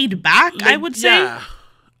laid back. I would say.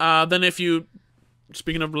 Yeah. Then if you,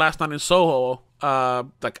 speaking of Last Night in Soho,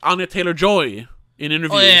 like Anya Taylor-Joy in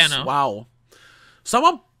interviews. Oh, yeah, I know. Wow.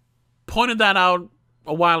 Someone pointed that out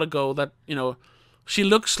a while ago. That she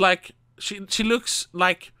looks like. She looks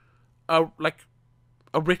like a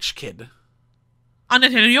rich kid. Anna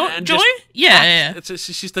Taylor-Joy? Yeah.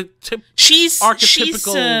 She's the she's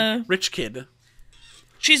archetypical rich kid.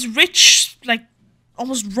 She's rich, like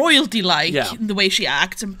almost royalty-like in the way she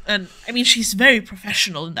acts, and I mean she's very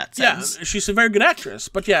professional in that sense. Yeah, she's a very good actress,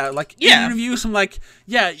 but in interviews I'm like,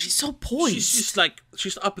 she's so poised. She's like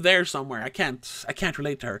she's up there somewhere. I can't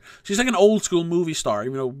relate to her. She's like an old school movie star,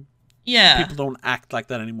 even though people don't act like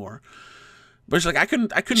that anymore. But it's like I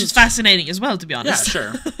couldn't. Which is fascinating as well, to be honest.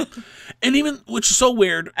 Yeah, sure. And even, which is so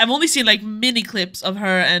weird, I've only seen like mini clips of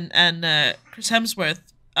her and Chris Hemsworth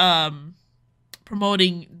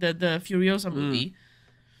promoting the Furiosa movie,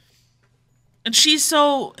 and she's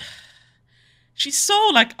so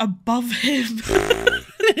like above him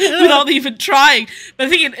without even trying. But I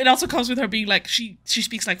think it also comes with her being like she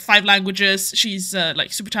speaks like 5 languages. She's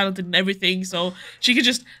like super talented in everything, so she could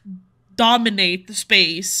just dominate the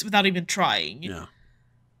space without even trying. Yeah.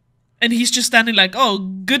 And he's just standing like, oh,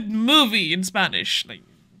 good movie in Spanish. Like,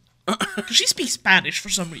 she speaks Spanish for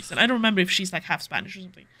some reason. I don't remember if she's like half Spanish or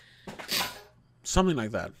something. Something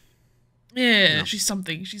like that. Yeah, she's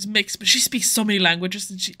something. She's mixed, but she speaks so many languages.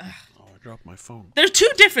 And she. I dropped my phone. They're two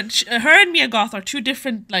different. Her and Mia Goth are two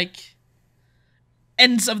different like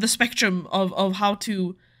ends of the spectrum of how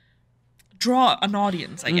to draw an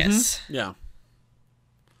audience, I guess. Yeah.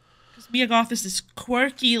 Mia Goth is this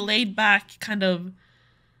quirky, laid-back, kind of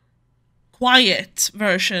quiet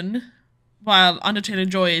version, while Anya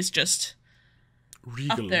Taylor-Joy is just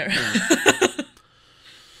regal up there. Yeah.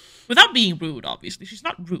 Without being rude, obviously. She's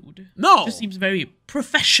not rude. No. She just seems very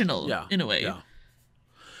professional in a way. Yeah.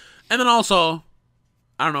 And then also,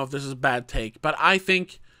 I don't know if this is a bad take, but I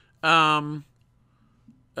think, because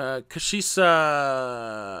she's,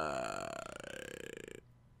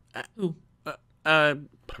 who?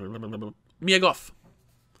 Mia Goth.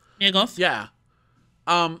 Mia Goth? Yeah.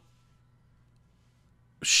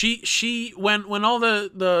 She when all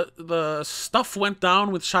the stuff went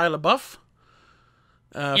down with Shia LaBeouf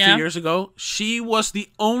a few years ago, she was the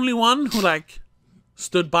only one who like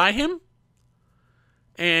stood by him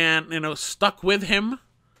and stuck with him.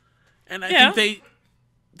 And I think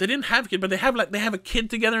they didn't have a kid, but they have a kid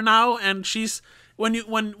together now, and she's when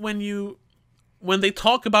they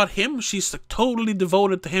talk about him, she's like totally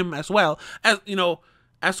devoted to him as well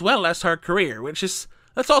as her career,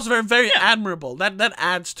 that's also very, very admirable. That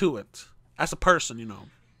adds to it as a person,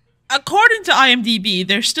 According to IMDb,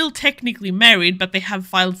 they're still technically married, but they have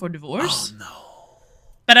filed for divorce. Oh no!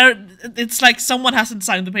 But it's like someone hasn't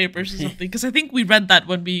signed the papers or something, because I think we read that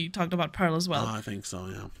when we talked about Pearl as well. Oh, I think so,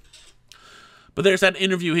 yeah. But there's that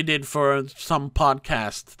interview he did for some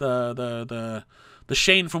podcast, the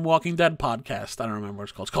Shane from Walking Dead podcast. I don't remember what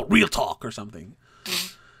it's called. It's called Real Talk or something.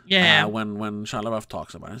 Yeah. When Shia LaBeouf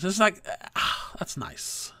talks about it. It's just like, that's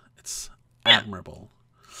nice. It's admirable.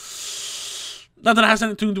 Not that it has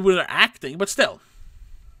anything to do with their acting, but still.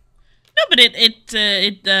 No, but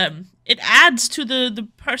it adds to the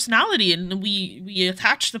personality, and we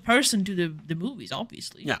attach the person to the movies,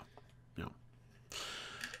 obviously. Yeah.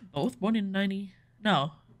 Both born in 90...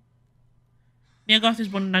 No. Mia Goth is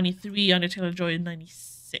born in 93, Anya Taylor-Joy in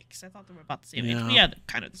 96. I thought they were about the same age. But yeah, they're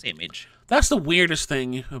kind of the same age. That's the weirdest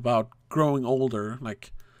thing about growing older.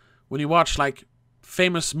 Like, when you watch, like,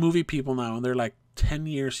 famous movie people now, and they're, like, 10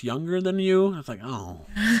 years younger than you, it's like, oh.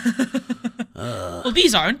 Well,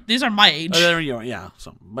 these aren't. These are my age. Yeah,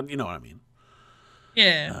 but you know what I mean.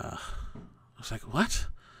 Yeah. I was like, what?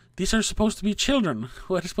 These are supposed to be children.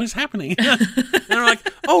 What is happening? And they're like,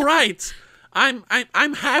 oh, right. I'm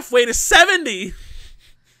halfway to 70.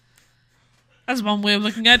 That's one way of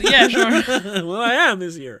looking at it. Yeah, sure. Well, I am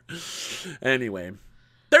this year. Anyway,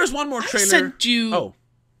 there's one more trailer. I sent you. Oh,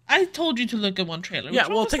 I told you to look at one trailer. Yeah,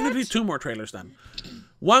 well, technically 2 more trailers then.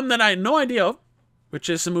 One that I had no idea of, which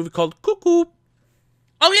is a movie called Cuckoo.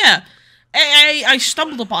 Oh yeah, I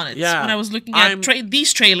stumbled upon it when I was looking at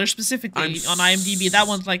these trailers specifically on IMDb. That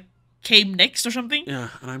one's like came next or something. Yeah,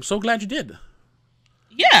 and I'm so glad you did.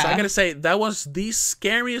 Yeah. So I gotta say, that was the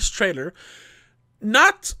scariest trailer.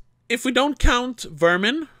 Not if we don't count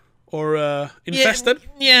Vermin or Infested.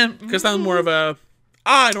 Yeah. Because that's more of a,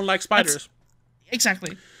 I don't like spiders.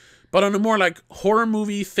 Exactly. But on a more like horror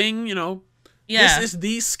movie thing, this is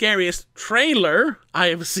the scariest trailer I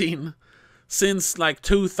have seen since like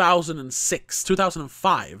 2006,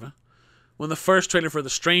 2005, when the first trailer for The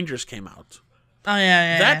Strangers came out. Oh,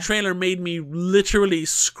 yeah. That trailer made me literally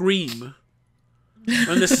scream.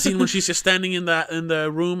 And this scene when she's just standing in the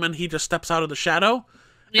room and he just steps out of the shadow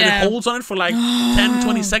and it holds on it for like 10,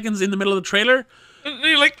 20 seconds in the middle of the trailer. And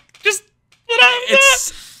you're like, just what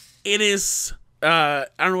happened? It is, I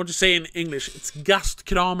don't know what to say in English. It's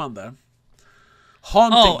gastkramande.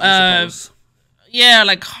 Haunting, I suppose. Yeah,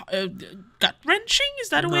 like gut-wrenching? Is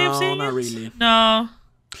that a way of saying it? No, not really. No.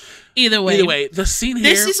 Either way, the scene here.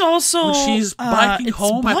 This is also when she's biking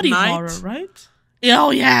home at night, horror, right?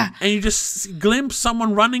 Oh yeah. And you just glimpse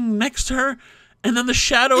someone running next to her, and then the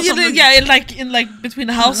shadows. Yeah, in like between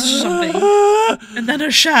the houses or something, and then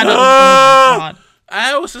her shadow. Oh my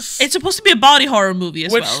god! It's supposed to be a body horror movie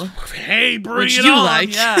as well. Hey, bring which it you on!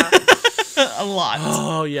 Like. Yeah, a lot.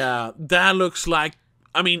 Oh yeah, that looks like.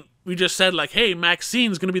 I mean, we just said like, hey,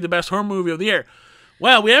 Maxine's gonna be the best horror movie of the year.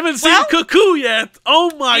 Well, we haven't seen Cuckoo yet.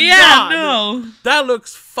 Oh my god! No. That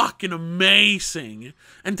looks fucking amazing.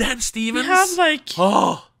 And Dan Stevens. You have like.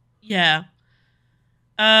 Oh. Yeah.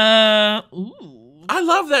 Ooh. I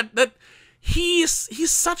love that he's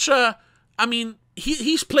such a. I mean,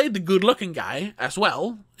 he's played the good-looking guy as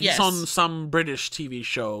well. He's on some British TV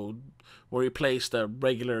show where he plays the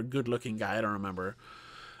regular good-looking guy. I don't remember.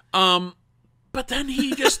 But then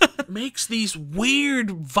he just makes these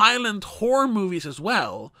weird, violent horror movies as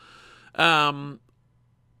well. Have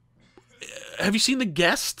you seen The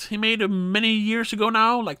Guest? He made many years ago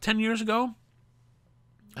now, like 10 years ago.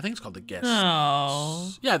 I think it's called The Guest.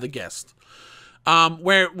 Oh. Yeah, The Guest.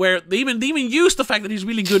 Where they even used the fact that he's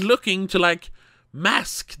really good looking to like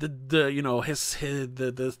mask the you know his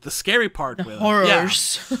the scary part with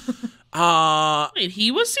horrors. Yeah. Wait, he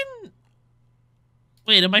was in.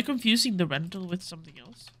 Wait, am I confusing The Rental with something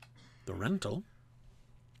else? The Rental?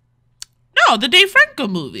 No, the Dave Franco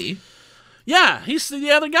movie. Yeah, he's the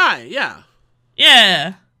other guy. Yeah.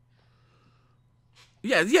 Yeah.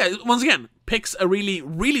 Yeah. Once again, picks a really,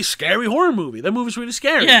 really scary horror movie. That movie's really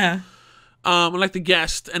scary. Yeah. Like The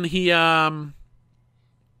Guest, and he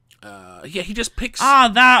he just picks.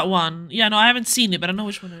 That one. Yeah, no, I haven't seen it, but I know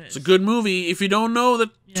which one it is. It's a good movie. If you don't know the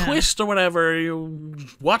twist or whatever, you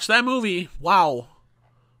watch that movie. Wow.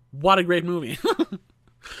 What a great movie.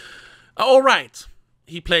 All right.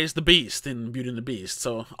 He plays the Beast in Beauty and the Beast.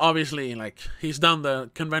 So, obviously, like, he's done the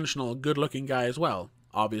conventional good-looking guy as well,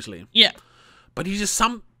 obviously. Yeah. But he just,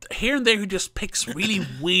 here and there, he just picks really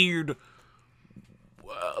weird,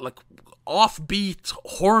 like, offbeat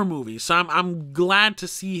horror movies. So, I'm glad to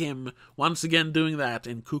see him once again doing that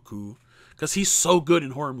in Cuckoo. Because he's so good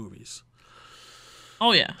in horror movies.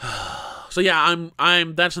 Oh yeah. So yeah,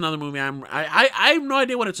 that's another movie. I have no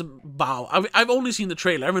idea what it's about. I've only seen the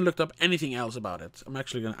trailer. I haven't looked up anything else about it. I'm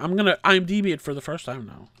gonna IMDb it for the first time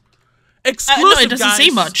now. Exclusive, no, it doesn't guys. Say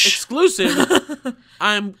much. Exclusive.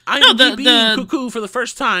 I'm IMDb Cuckoo for the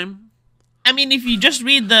first time. I mean, if you just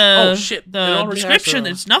read the description,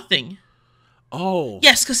 it's nothing. Oh.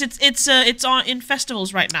 Yes, because it's on in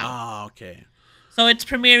festivals right now. Ah, okay. So it's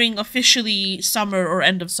premiering officially summer or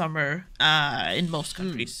end of summer in most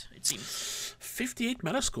countries, it seems. 58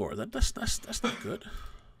 Metascore. That's not good.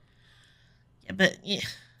 Yeah, but yeah.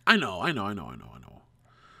 I know.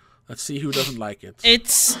 Let's see who doesn't like it.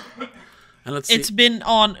 It's been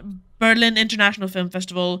on Berlin International Film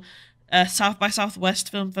Festival, South by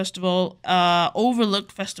Southwest Film Festival,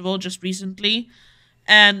 Overlook Festival just recently,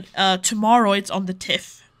 and tomorrow it's on the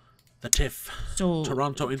TIFF. The TIFF, so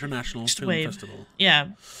Toronto International Film Festival. Yeah.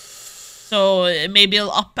 So maybe it'll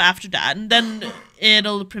up after that. And then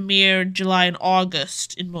it'll premiere July and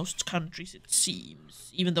August in most countries, it seems.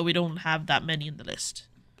 Even though we don't have that many in the list.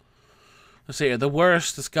 Let's see, the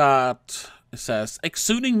worst has got, it says,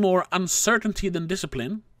 exuding more uncertainty than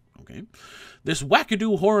discipline. Okay. This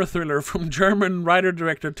wackadoo horror thriller from German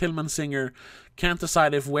writer-director Tilman Singer can't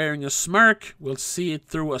decide if wearing a smirk will see it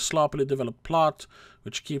through a sloppily developed plot,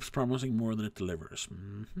 which keeps promising more than it delivers.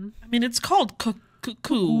 Mm-hmm. I mean, it's called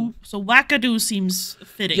Cuckoo, so wackadoo seems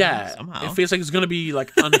fitting somehow. It feels like it's going to be,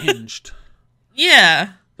 like, unhinged.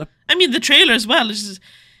 Yeah. I mean, the trailer as well is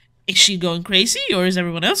she going crazy, or is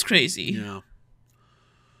everyone else crazy? Yeah.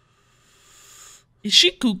 Is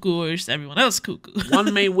she cuckoo, or is everyone else cuckoo?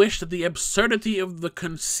 One may wish that the absurdity of the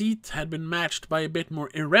conceit had been matched by a bit more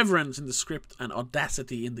irreverence in the script and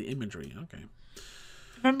audacity in the imagery. Okay.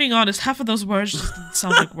 If I'm being honest, half of those words just didn't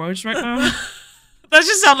sound like words right now. That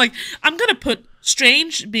just sound like I'm gonna put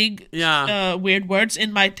strange, big, weird words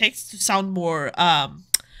in my text to sound more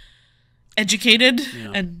educated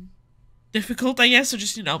and difficult, I guess. Or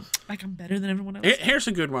just, like I'm better than everyone else. Here's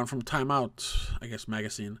a good one from Time Out, I guess,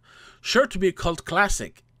 magazine. Sure to be a cult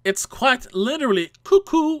classic, it's quite literally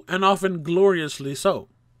cuckoo and often gloriously so.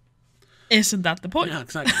 Isn't that the point? Yeah,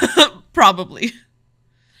 exactly. Probably. You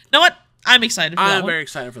know what? I'm excited for that one. I'm very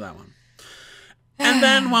excited for that one. And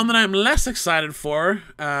then one that I'm less excited for.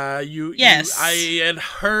 I had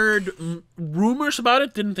heard rumors about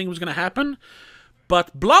it, didn't think it was going to happen.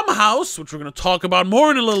 But Blumhouse, which we're going to talk about more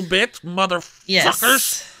in a little bit,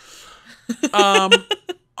 motherfuckers,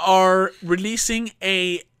 are releasing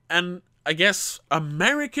an I guess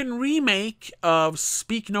American remake of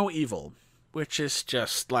Speak No Evil, which is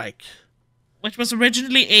just like, which was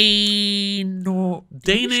originally a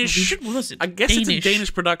Danish. What was it? I guess it's a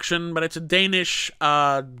Danish production, but it's a Danish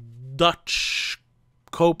Dutch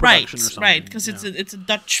co-production or something. Right, because it's a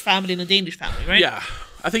Dutch family and a Danish family, right? Yeah,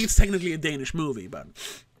 I think it's technically a Danish movie, but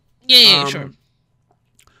yeah, sure.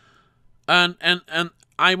 And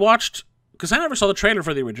I watched, because I never saw the trailer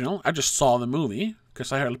for the original. I just saw the movie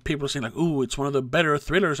because I heard people saying like, "Ooh, it's one of the better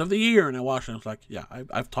thrillers of the year," and I watched it. And I was like, "Yeah,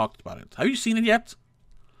 I've talked about it. Have you seen it yet?"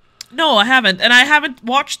 No, I haven't, and I haven't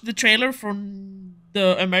watched the trailer for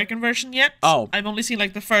the American version yet. Oh, I've only seen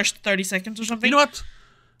like the first 30 seconds or something. You know what?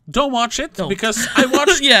 Don't watch it, because I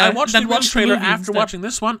watched I watched the original trailer after watching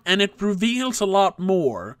this one, and it reveals a lot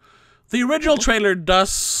more. The original trailer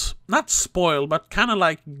does not spoil, but kind of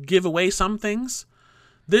like give away some things.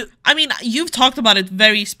 I mean, you've talked about it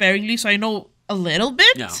very sparingly, so I know a little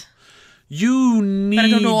bit. Yeah. You need, but I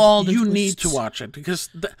don't know all the you twists. need to watch it, because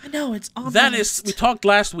I know it's on that is. We talked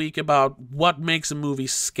last week about what makes a movie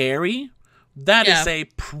scary. That is a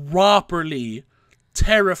properly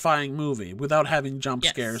terrifying movie without having jump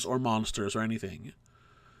scares or monsters or anything.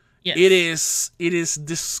 Yes. It is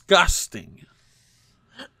disgusting.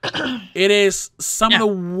 It is some of the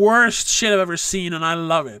worst shit I've ever seen, and I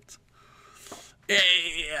love it.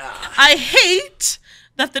 Yeah. I hate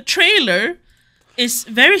that the trailer is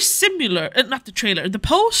very similar. Not the trailer. The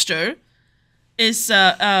poster is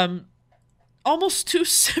almost too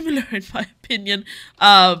similar, in my opinion,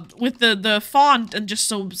 with the font and just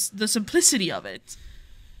the simplicity of it.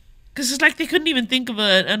 Because it's like they couldn't even think of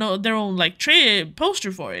their own like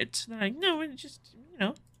poster for it. They're like, no, it's just, you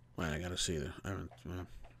know. Wait, I gotta see it. I haven't,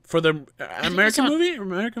 for the American movie,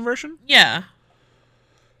 American version. Yeah.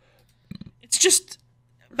 It's just,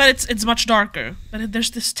 but it's much darker. But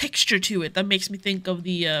there's this texture to it that makes me think of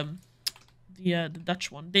the Dutch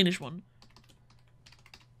one, Danish one.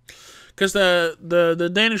 Because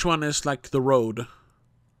the Danish one is like the road,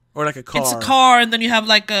 or like a car. It's a car, and then you have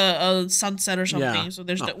like a sunset or something. Yeah. So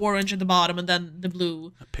there's the orange at the bottom, and then the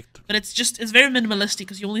blue. I picked them. But it's very minimalistic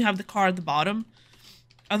because you only have the car at the bottom.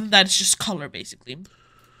 Other than that, it's just color basically.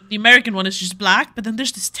 The American one is just black, but then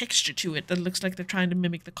there's this texture to it that looks like they're trying to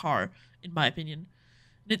mimic the car, in my opinion.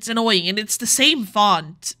 It's annoying, and it's the same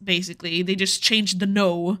font, basically. They just changed the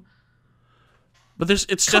no. But it's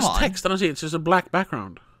just text. I don't see it. It's just a black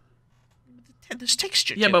background. There's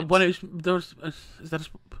texture to it. Yeah, but what is that?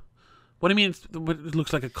 What do you mean it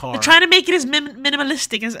looks like a car? They're trying to make it as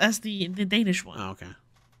minimalistic as the Danish one. Oh, okay.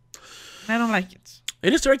 I don't like it.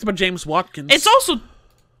 It is directed by James Watkins. It's also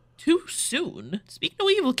too soon. Speak No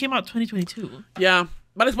Evil came out 2022. Yeah,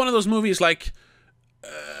 but it's one of those movies like,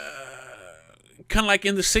 kind of like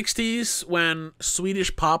in the 60s when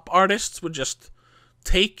Swedish pop artists would just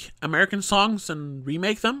take American songs and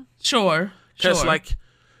remake them. Sure. Because like,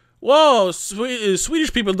 whoa,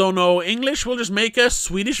 Swedish people don't know English, we'll just make a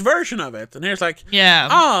Swedish version of it. And here's like,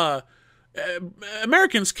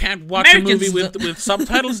 Americans can't watch a movie with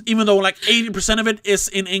subtitles, even though like 80% of it is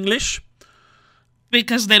in English.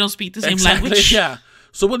 Because they don't speak the same language. Yeah.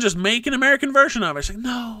 So we'll just make an American version of it. It's like,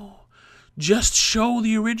 no, just show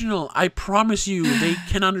the original. I promise you, they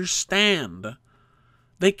can understand.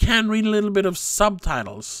 They can read a little bit of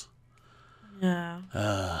subtitles. Yeah.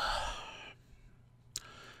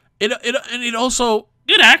 It also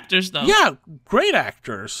good actors though. Yeah, great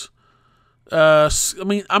actors. I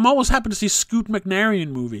mean, I'm always happy to see Scoot McNairy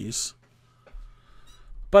in movies.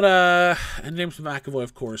 But and James McAvoy,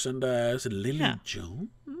 of course, and is it Lily Jones?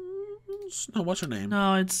 No, what's her name?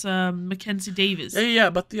 No, it's Mackenzie Davis. Yeah,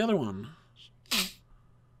 but the other one.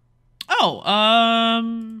 Oh,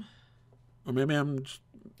 or maybe I'm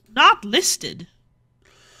not listed.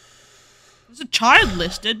 There's a child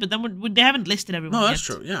listed, but then they haven't listed everyone. No, that's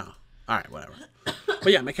true. Yeah. All right, whatever.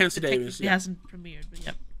 But yeah, Mackenzie Davis. It hasn't premiered, but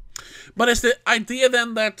yeah. But is the idea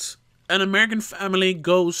then that an American family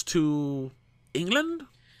goes to England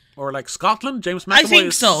or like Scotland? James McAvoy. I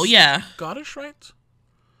think so. Yeah. Scottish, right?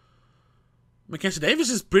 Mackenzie Davis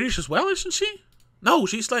is British as well, isn't she? No,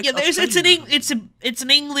 she's like it's an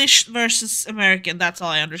English versus American. That's all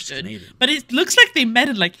I understood. But it looks like they met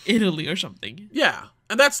in like Italy or something. Yeah,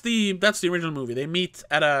 and that's the original movie. They meet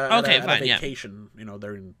at a vacation. Yeah. You know,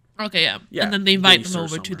 they're in. Okay, yeah, and then they invite them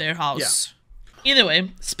over to their house. Yeah. Either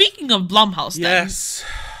way, speaking of Blumhouse, yes.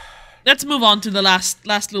 Let's move on to the last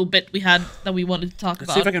little bit we had that we wanted to talk about.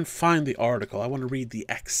 Let's see if I can find the article. I want to read the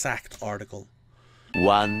exact article.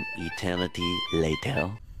 One eternity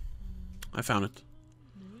later. I found it.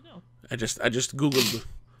 There we go. I just googled.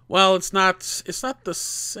 Well, it's not the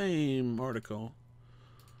same article.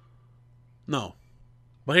 No.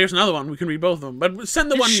 But here's another one. We can read both of them. But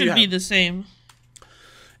send the one you have. It should be the same.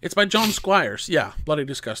 It's by John Squires. Yeah, Bloody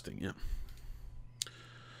Disgusting. Yeah.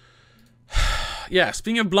 Yeah,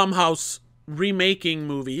 speaking of Blumhouse remaking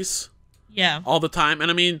movies. Yeah. All the time.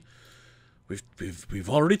 And I mean, we've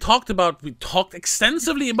already talked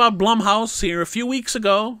extensively about Blumhouse here a few weeks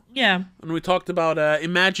ago. Yeah. And we talked about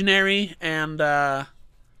Imaginary and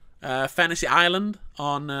Fantasy Island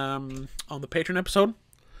on the Patreon episode.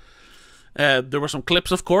 There were some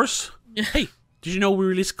clips, of course. Hey, did you know we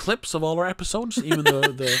release clips of all our episodes, even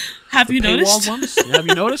the Have you noticed? ones? Yeah, have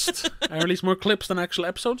you noticed? I release more clips than actual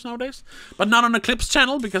episodes nowadays, but not on the clips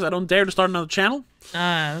channel because I don't dare to start another channel.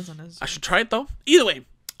 That's unnecessary. I should try it though. Either way,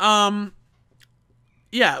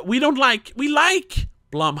 yeah, we like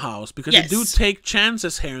Blumhouse because they do take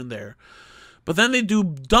chances here and there, but then they do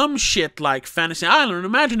dumb shit like Fantasy Island and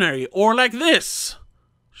Imaginary, or like this.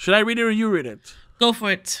 Should I read it or you read it? Go for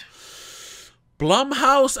it.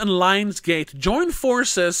 Blumhouse and Lionsgate join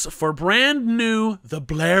forces for brand new The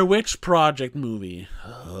Blair Witch Project movie.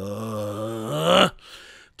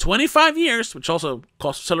 25 years, which also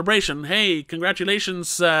calls for celebration. Hey,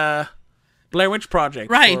 congratulations, Blair Witch Project.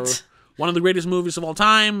 Right. For one of the greatest movies of all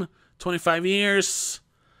time. 25 years.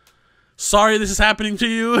 Sorry this is happening to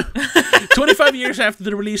you. 25 years after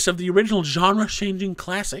the release of the original genre-changing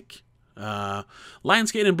classic,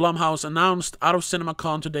 Lionsgate and Blumhouse announced out of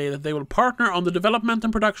CinemaCon today that they will partner on the development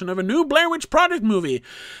and production of a new Blair Witch Project movie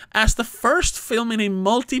as the first film in a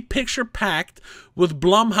multi-picture pact with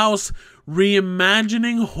Blumhouse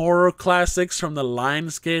reimagining horror classics from the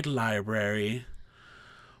Lionsgate library.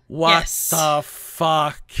 What the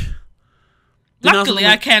fuck? Luckily,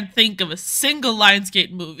 I can't think of a single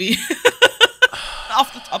Lionsgate movie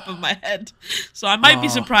off the top of my head, so I might be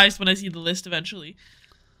surprised when I see the list eventually.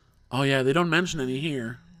 Oh yeah, they don't mention any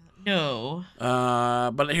here. No.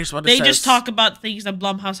 But here's what it says. They just talk about things that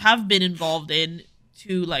Blumhouse have been involved in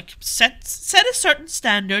to like set a certain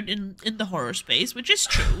standard in the horror space, which is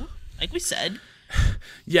true, like we said.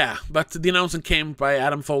 Yeah, but the announcement came by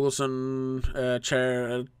Adam Fogelson,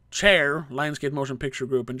 chair Lionsgate Motion Picture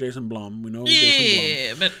Group, and Jason Blum. We know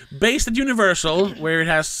Jason Blum. But based at Universal, where it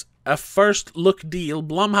has a first look deal,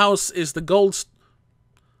 Blumhouse is the gold.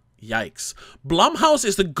 Yikes! Blumhouse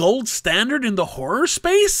is the gold standard in the horror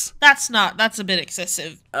space. That's a bit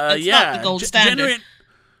excessive. It's not the gold standard.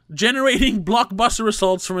 Generating blockbuster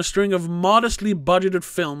results from a string of modestly budgeted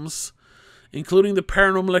films, including the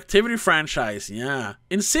Paranormal Activity franchise. Yeah,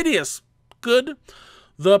 Insidious, good.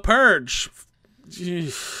 The Purge.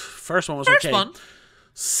 First one was okay.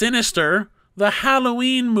 Sinister, the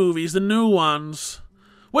Halloween movies, the new ones,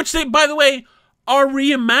 which they, by the way, are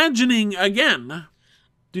reimagining again.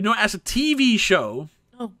 Do you know, as a TV show?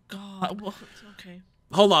 Oh God! Well, okay.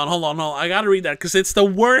 Hold on. I gotta read that because it's the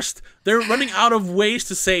worst. They're running out of ways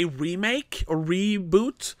to say remake or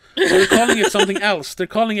reboot. They're calling it something else. They're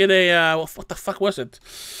calling it a what the fuck was it?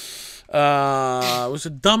 It was the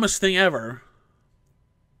dumbest thing ever.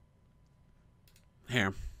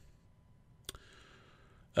 Here.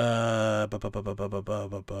 Oh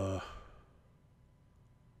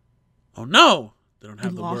no! They don't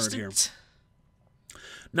have the word here.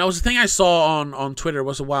 Now, it was a thing I saw on Twitter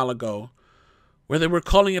was a while ago, where they were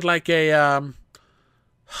calling it like a damn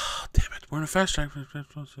it, we're in a fast track.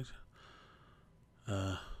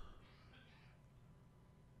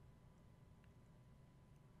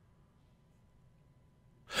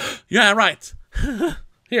 Yeah, right.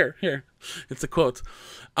 Here, it's a quote.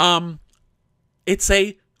 It's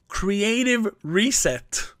a creative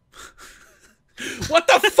reset. What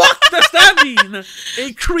the fuck does that mean?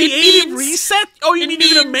 A creative reset? Oh, you mean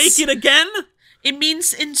you're gonna make it again? It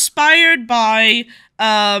means inspired by,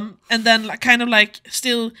 and then kind of like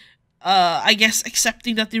still, I guess,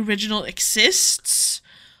 accepting that the original exists,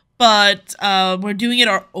 but we're doing it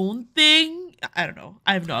our own thing. I don't know.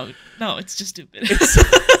 I have no, it's just stupid.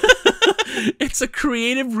 It's a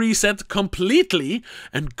creative reset completely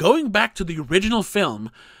and going back to the original film,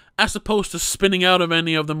 as opposed to spinning out of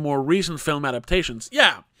any of the more recent film adaptations.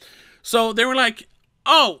 Yeah. So they were like,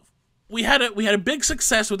 oh, we had a big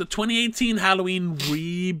success with the 2018 Halloween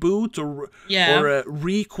reboot or a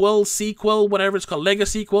requel, sequel, whatever it's called,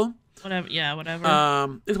 legacy-quel. Whatever.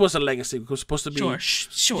 It was a legacy. It was supposed to be.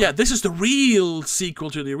 Sure. Yeah, this is the real sequel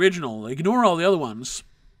to the original. Ignore all the other ones.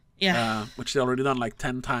 Yeah. Which they already done like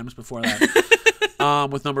 10 times before that.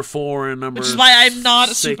 With number 4 and number 6. Which is why I'm not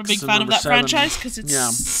a super big fan of that 7. Franchise, because it's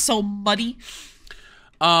so muddy.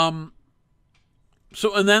 So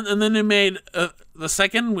and then they made the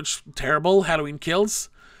second, which terrible, Halloween Kills,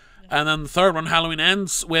 and then the third one, Halloween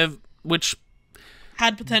Ends, with which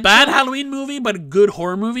Had potential. Bad Halloween movie, but a good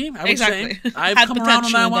horror movie, I would say. I've come around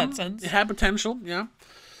on that one. It had potential, yeah.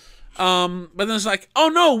 But then it's like, oh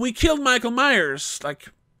no, we killed Michael Myers. Like,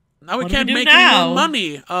 now we can't make any more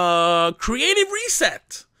money. Creative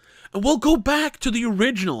reset. And we'll go back to the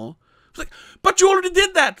original. It's like, but you already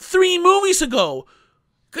did that 3 movies ago.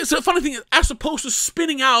 Because the funny thing is, as opposed to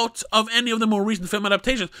spinning out of any of the more recent film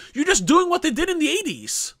adaptations, you're just doing what they did in the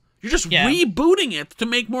 80s. You're just rebooting it to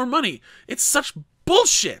make more money. It's such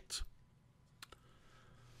bullshit.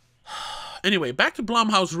 Anyway, back to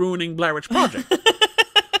Blumhouse ruining Blair Witch Project.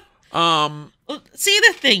 See,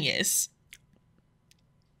 the thing is,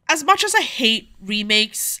 as much as I hate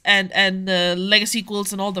remakes and legacy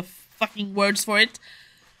sequels and all the fucking words for it,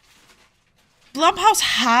 Blumhouse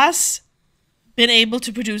has been able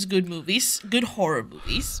to produce good movies, good horror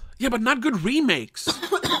movies. Yeah, but not good remakes.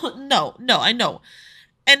 No, I know.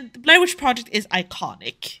 And the Blair Witch Project is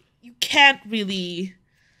iconic. You can't really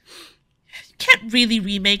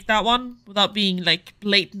remake that one without being like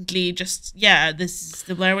blatantly just, this is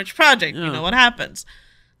the Blair Witch Project. You know what happens.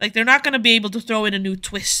 Like, they're not going to be able to throw in a new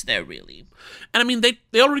twist there, really. And I mean, they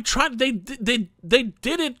already tried. They did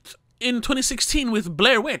it in 2016 with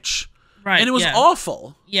Blair Witch. Right, and it was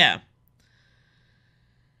awful. Yeah.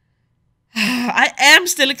 I am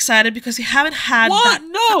still excited because we haven't had that.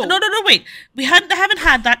 No, wait. We haven't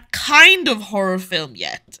had that kind of horror film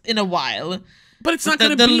yet in a while. But it's not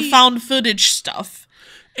going to be the found footage stuff.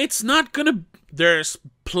 It's not going to. There's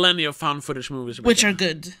plenty of found footage movies, which are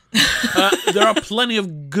good. There are plenty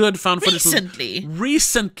of good found footage movies.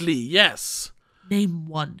 Recently, yes. Name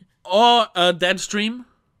one. Oh, Deadstream.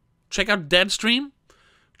 Check out Deadstream.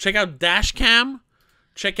 Check out Dashcam.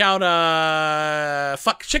 Check out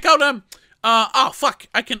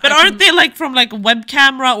aren't they like from like a web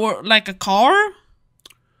camera or like a car?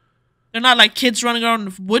 They're not like kids running around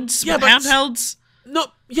the woods with handhelds? No,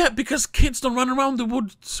 yeah, because kids don't run around the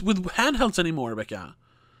woods with handhelds anymore, Rebecca.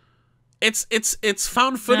 It's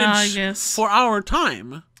found footage for our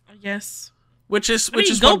time. I guess. Which is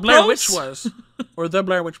what Blair Witch was. Or the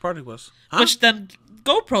Blair Witch Project was. Huh? Which then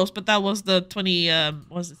GoPros, but that was the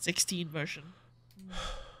 2016 version.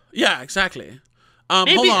 Yeah, exactly.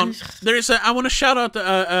 Hold on. There is I want to shout out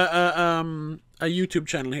a YouTube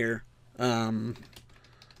channel here.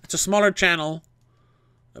 It's a smaller channel,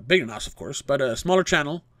 bigger than us, of course, but a smaller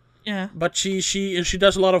channel. Yeah. But she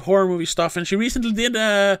does a lot of horror movie stuff, and she recently did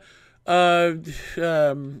a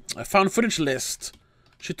found footage list.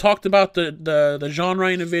 She talked about the genre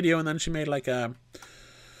in a video, and then she made like a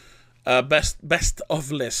best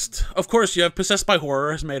of list. Of course, you have Possessed by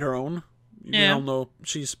Horror has made her own. You all know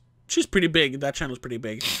she's pretty big. That channel's pretty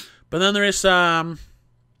big. But then there is oh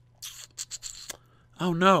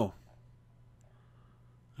no.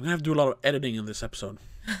 I'm gonna have to do a lot of editing in this episode.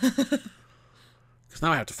 Because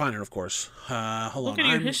now I have to find her, of course. Hold on. Look at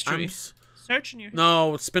your history. Searching your history.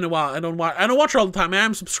 No, it's been a while. I don't watch her all the time. I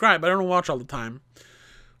am subscribed, but I don't watch all the time.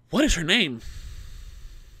 What is her name?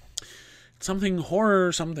 Something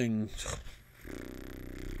horror something.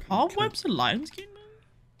 Cobweb's a Lionsgate movie?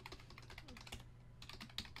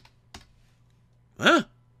 Huh?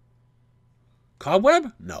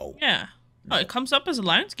 Cobweb? No. Yeah. No. Oh, it comes up as a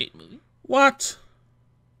Lionsgate movie. What?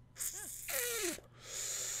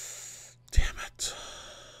 Damn it.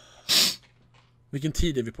 Vilken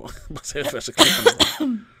tid är vi på? Vad säger du för så klippa?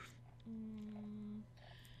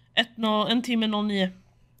 1 timme 09.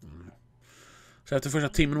 Så efter första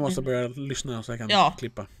timmen måste jag börja lyssna så jag kan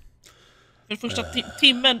klippa. För första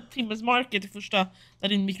timmesmarket är första där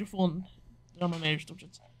din mikrofon ramlar ner i stort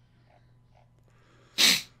sett.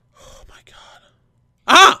 Oh my god.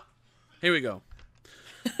 Ah! Here we go.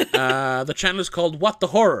 The channel is called What the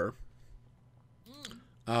Horror.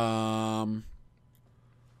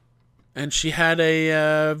 And she had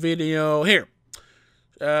a video here.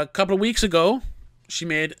 A couple of weeks ago, she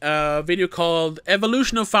made a video called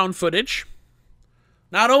Evolution of Found Footage.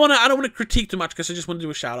 Now I don't want to critique too much because I just want to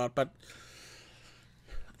do a shout out, but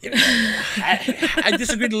I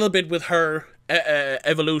disagreed a little bit with her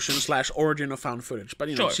evolution / origin of found footage. But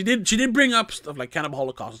you know, she did bring up stuff like Cannibal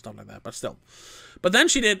Holocaust and stuff like that. But still, but then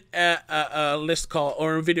she did a list called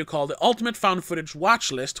or a video called the Ultimate Found Footage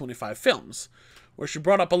Watch List 25 Films, where she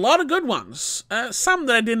brought up a lot of good ones. Some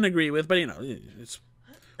that I didn't agree with, but you know, it's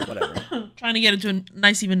whatever. Trying to get it to a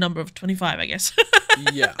nice even number of 25, I guess.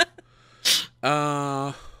 Yeah.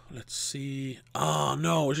 Let's see. Oh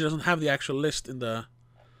no, she doesn't have the actual list in the.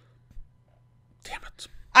 Damn it.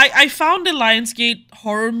 I found the Lionsgate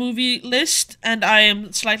horror movie list, and I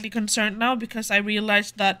am slightly concerned now because I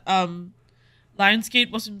realized that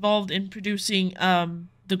Lionsgate was involved in producing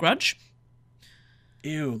The Grudge.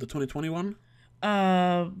 Ew, the 2021?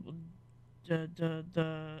 The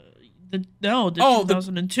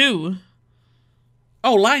 2002.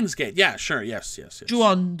 Oh, Lionsgate. Yeah, sure. Yes.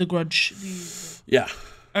 Ju-on, The Grudge. Yeah.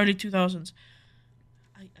 Early 2000s.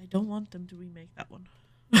 I don't want them to remake that one.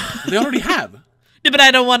 They already have. Yeah, but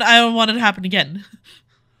I don't want it to happen again.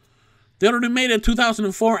 They already made a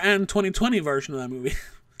 2004 and 2020 version of that movie.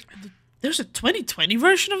 There's a 2020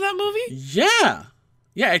 version of that movie? Yeah.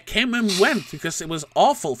 Yeah, it came and went because it was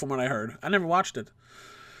awful from what I heard. I never watched it.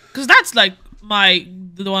 Because that's like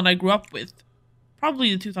the one I grew up with.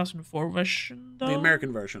 Probably the 2004 version, though. The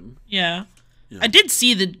American version. Yeah. I did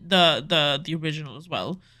see the original as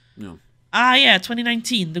well. Yeah. Yeah,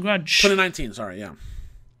 2019, The Grudge. 2019, sorry, yeah.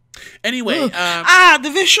 Anyway,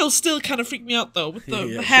 the visuals still kind of freak me out though, with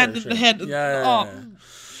the hand in the head. Yeah.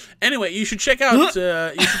 Anyway, you should check out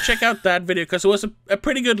that video because it was a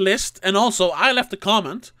pretty good list, and also I left a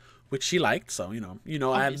comment which she liked, so it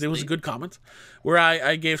was a good comment where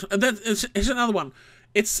I gave. And then it's another one.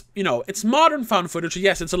 It's it's modern found footage.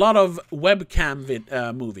 Yes, it's a lot of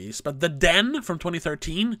webcam movies, but The Den from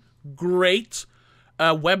 2013, great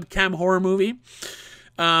webcam horror movie.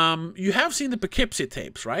 You have seen the Poughkeepsie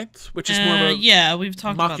tapes, right? Which is more of a we've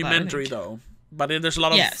talked about that, mockumentary though. But there's a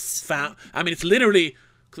lot of it's literally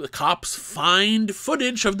the cops find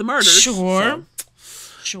footage of the murders. Sure.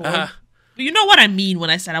 But you know what I mean when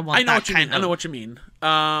I said I want that kind of. I know what you mean.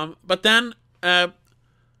 But then,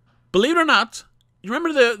 believe it or not, you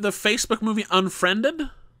remember the Facebook movie Unfriended?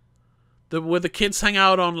 Where the kids hang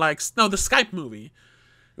out on the Skype movie.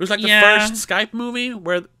 It was like the first Skype movie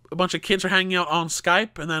where a bunch of kids are hanging out on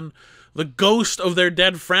Skype, and then the ghost of their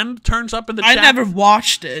dead friend turns up in the chat. I never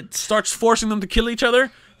watched it. Starts forcing them to kill each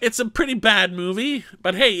other. It's a pretty bad movie,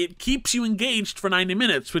 but hey, it keeps you engaged for 90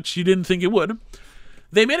 minutes, which you didn't think it would.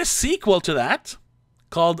 They made a sequel to that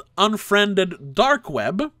called Unfriended Dark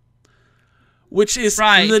Web, which is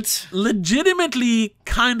legitimately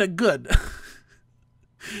kind of good.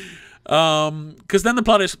 Because then the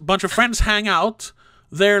plot is a bunch of friends hang out.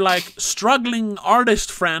 Their struggling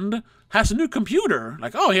artist friend has a new computer.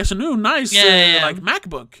 He has a new nice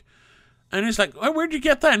MacBook. And he's like, where'd you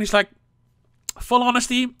get that? And he's like, full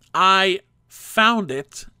honesty, I found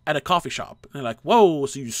it at a coffee shop. And they're like, whoa,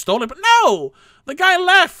 so you stole it? But no, the guy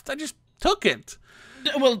left. I just took it.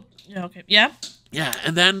 Well, yeah, okay, yeah. Yeah,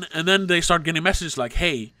 and then they start getting messages like,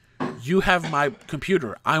 hey, you have my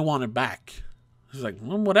computer. I want it back. He's like,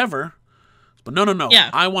 well, whatever. But no.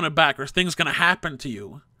 Yeah. I want it back, or things gonna happen to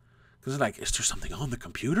you. Because they're like, is there something on the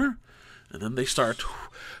computer? And then they start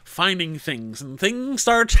finding things, and things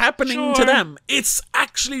start happening to them. It's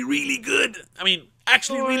actually really good. I mean,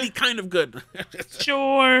 really kind of good.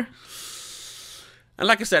 Sure. And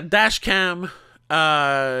like I said, Dashcam.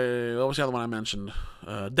 What was the other one I mentioned?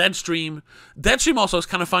 Deadstream. Deadstream also is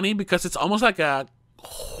kind of funny because it's almost like a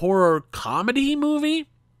horror comedy movie.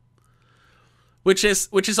 Which is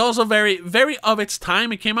also very, very of its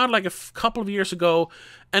time. It came out like a couple of years ago,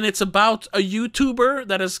 and it's about a YouTuber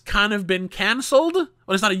that has kind of been canceled.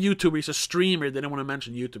 Well, it's not a YouTuber; he's a streamer. They didn't want to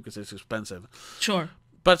mention YouTube because it's expensive. Sure.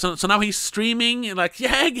 But so now he's streaming, and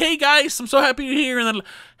hey guys, I'm so happy you're here. And then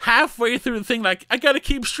halfway through the thing, I gotta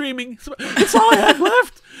keep streaming. It's all I have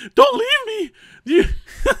left. Don't leave me.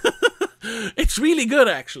 It's really good,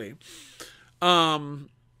 actually.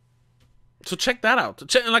 So check that out.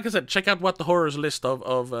 Like I said, check out What the Horrors list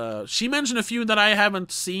of she mentioned a few that I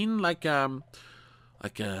haven't seen, like a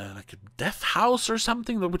Death House or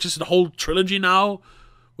something, which is the whole trilogy now,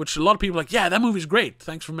 which a lot of people are like, yeah, that movie's great.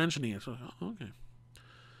 Thanks for mentioning it. So, okay.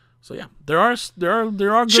 So yeah, there are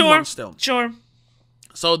good ones still. Sure.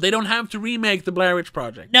 So they don't have to remake the Blair Witch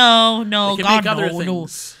Project. No, they can make other things. No.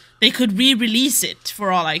 They could re-release it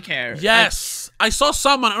for all I care. Yes. I saw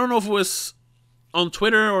someone, I don't know if it was on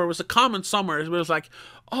Twitter or it was a comment somewhere, it was like,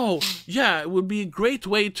 oh yeah, it would be a great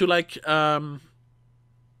way to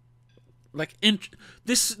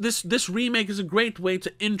this remake is a great way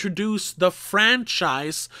to introduce the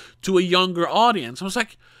franchise to a younger audience. I was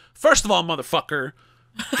like, first of all, motherfucker,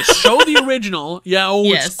 just show the original. Yeah,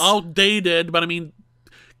 yes. It's outdated, but I mean,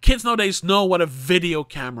 kids nowadays know what a video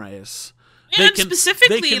camera is. Yeah, and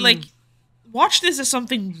specifically, watch this as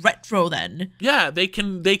something retro then. Yeah, they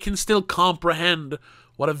can still comprehend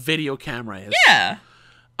what a video camera is. Yeah.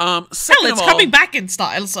 It's coming back in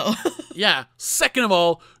style, so. Yeah. Second of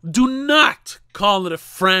all, do not call it a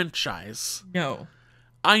franchise. No.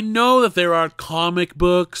 I know that there are comic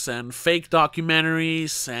books and fake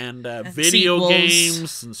documentaries and video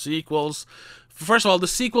games and sequels. First of all, the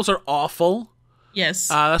sequels are awful. Yes.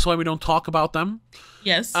 That's why we don't talk about them.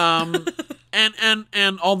 Yes. And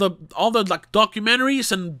all the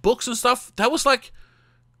documentaries and books and stuff, that was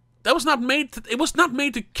it was not made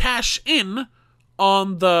to cash in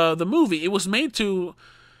on the movie. It was made to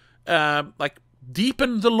like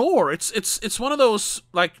deepen the lore. It's one of those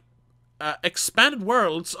like expanded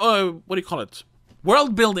worlds. Oh, what do you call it?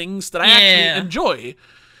 World buildings that I actually enjoy,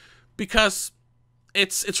 because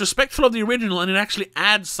it's respectful of the original and it actually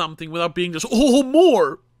adds something without being just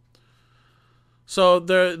more. So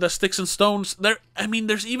the Sticks and Stones there. I mean,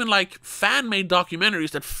 there's even like fan-made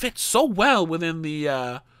documentaries that fit so well within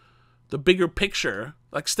the bigger picture,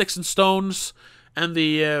 like Sticks and Stones and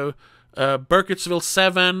the Burkittsville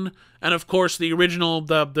 7, and of course the original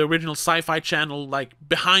Sci-Fi Channel like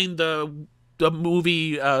behind the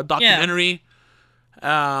movie documentary.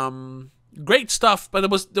 Great stuff, but it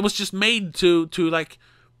was just made to like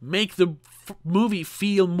make the movie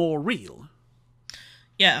feel more real.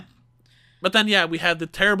 Yeah. But then we had the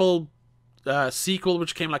terrible sequel,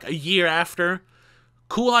 which came like a year after.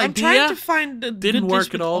 Cool idea. I'm trying to find the didn't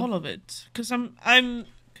work at all of it, because I'm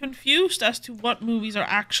confused as to what movies are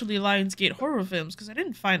actually Lionsgate horror films, because I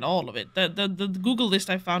didn't find all of it. The Google list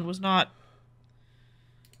I found was not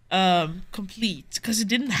complete, because it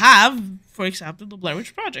didn't have, for example, the Blair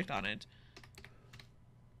Witch Project on it.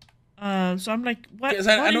 So I'm like, what?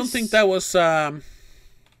 I don't think that was.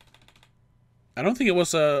 I don't think it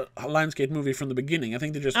was a Lionsgate movie from the beginning. I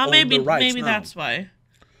think they just owned the rights. Maybe that's why.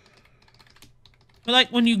 But like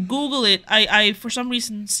when you Google it, I for some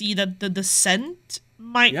reason see that The Descent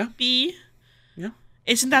might be. Yeah.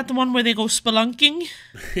 Isn't that the one where they go spelunking?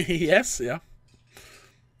 Yes. Yeah.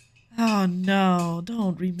 Oh no!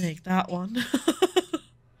 Don't remake that one.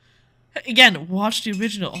 Again, watch the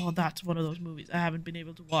original. Oh, that's one of those movies I haven't been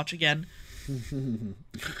able to watch again.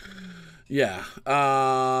 Yeah.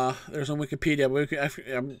 There's on Wikipedia.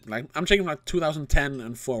 I'm checking like 2010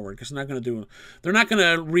 and forward, because they're not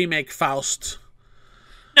gonna remake Faust.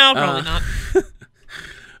 No, probably not.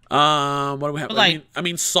 What do we have? I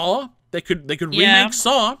mean, Saw. They could remake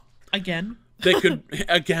Saw again. They could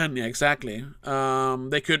again, yeah, exactly.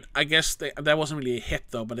 They could. I guess that wasn't really a hit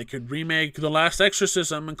though, but they could remake The Last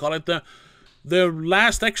Exorcism and call it the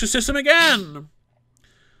Last Exorcism again.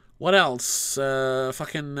 What else?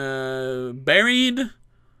 Fucking Buried.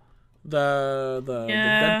 The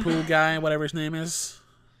Deadpool guy, whatever his name is.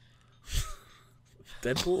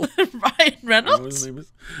 Deadpool. Ryan Reynolds.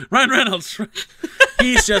 Ryan Reynolds.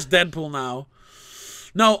 He's just Deadpool now.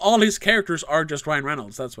 No, all his characters are just Ryan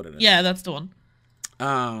Reynolds. That's what it is. Yeah, that's the one.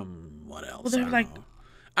 What else? Well, they're like,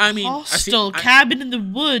 I mean, Hostel, Cabin in the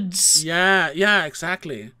Woods. Yeah,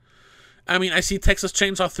 exactly. I mean, I see Texas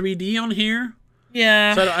Chainsaw 3D on here.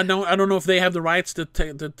 Yeah. So I don't know if they have the rights to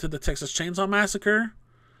the Texas Chainsaw Massacre.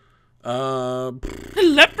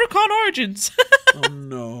 Leprechaun Origins. Oh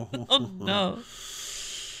no. Oh no.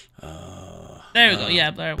 There we go.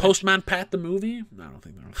 Yeah, Blair Witch. Postman Pat the movie? No, I don't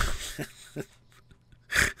think they're.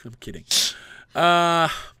 I'm kidding. Yeah,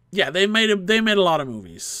 they made a lot of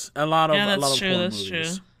movies. A lot of horror movies. True.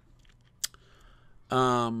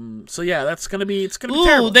 So yeah, it's gonna be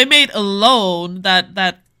terrible. They made Alone, that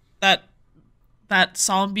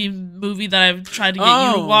zombie movie that I've tried to get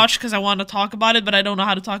you to watch because I want to talk about it, but I don't know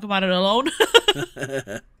how to talk about it alone.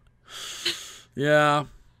 Yeah.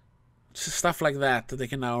 It's just stuff like that they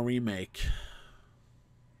can now remake.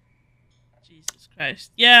 Jesus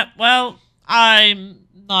Christ. Yeah, well, I'm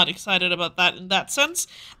not excited about that in that sense.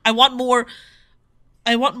 I want more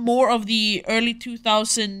of the early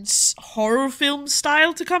 2000s horror film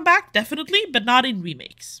style to come back, definitely, but not in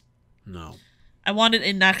remakes. No. I want it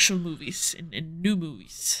in actual movies, in new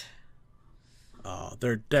movies. Oh,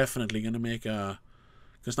 they're definitely going to make a...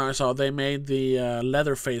 Because now I saw they made the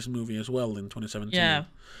Leatherface movie as well in 2017. Yeah.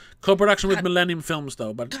 Co-production with Millennium Films,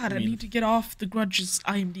 though. But God, I need to get off the Grudge's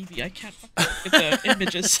IMDb. I can't fucking look at the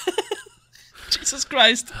images. Jesus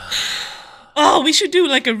Christ. Oh, we should do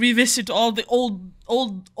like a revisit to all the old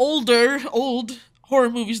horror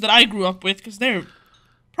movies that I grew up with, because they're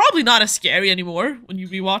probably not as scary anymore when you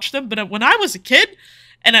rewatch them. But when I was a kid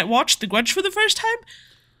and I watched The Grudge for the first time,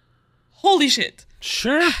 holy shit.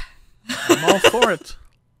 Sure. I'm all for it.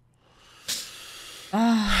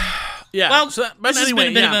 Yeah. Well, but anyway,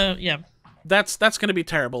 has been a bit of a, That's going to be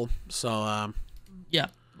terrible. So, yeah,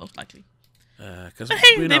 most likely. But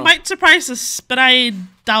hey, they might surprise us, but I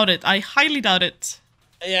doubt it. I highly doubt it.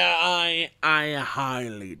 Yeah, I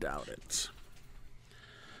highly doubt it.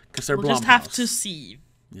 Because they're Blumhouse. We'll just have to see.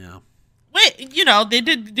 Yeah. Wait, they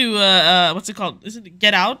did do what's it called? Isn't it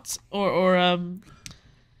Get Out or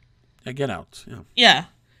Yeah, Get Out. Yeah. Yeah.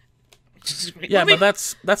 Which is a great movie.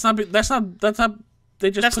 But that's not. They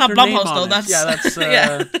just that's put not their name Blumhouse on though. it. That's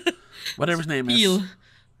that's whatever his name Peele. is.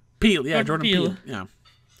 Peele. Yeah, Jordan Peele. Yeah.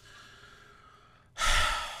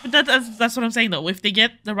 But that's what I'm saying, though. If they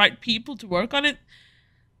get the right people to work on it,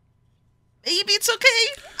 maybe it's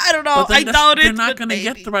okay. I don't know. I doubt it. They're not going to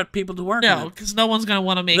get the right people to work on it. No, because no one's going to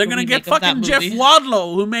want to make. They're going to get fucking Jeff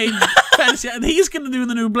Wadlow, who made Fantasy, and he's going to do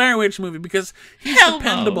the new Blair Witch movie because he's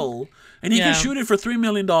dependable, and he can shoot it for $3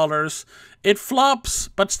 million. It flops,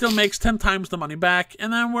 but still makes 10 times the money back,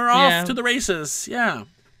 and then we're off to the races. Yeah,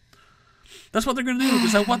 that's what they're going to do.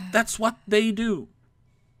 Because that's what they do.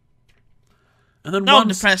 And then I'm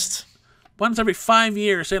depressed. Once every 5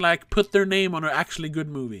 years, they like put their name on an actually good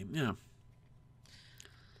movie. Yeah.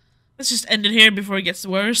 Let's just end it here before it gets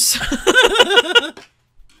worse.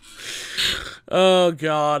 Oh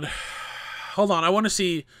God. Hold on, I want to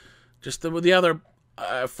see just the other.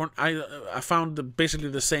 I found basically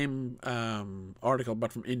the same article,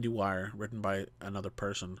 but from IndieWire, written by another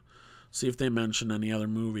person. See if they mention any other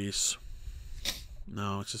movies.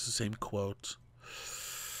 No, it's just the same quote.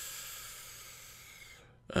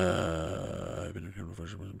 I've been in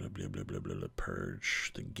blah,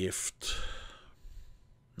 Purge, The Gift.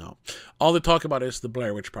 No, all they talk about is the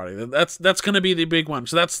Blair Witch Project. That's gonna be the big one.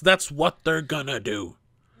 So that's what they're gonna do.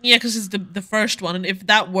 Yeah, because it's the first one, and if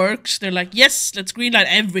that works, they're like, yes, let's greenlight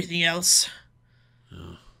everything else.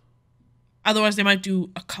 Yeah. Otherwise, they might do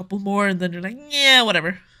a couple more, and then they're like, yeah,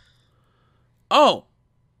 whatever. Oh.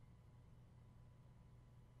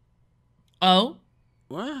 Oh.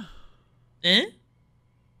 What? Eh?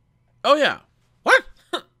 Oh yeah. What?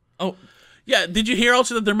 Oh. Yeah. Did you hear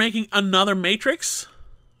also that they're making another Matrix?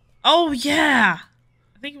 Oh yeah.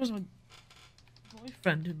 I think it was my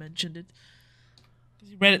boyfriend who mentioned it.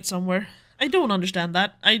 He read it somewhere. I don't understand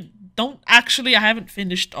that. I haven't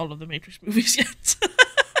finished all of the Matrix movies yet.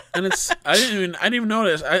 And I didn't even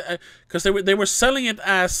notice. Because they were selling it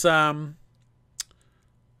as No,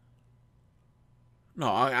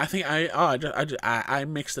 I think I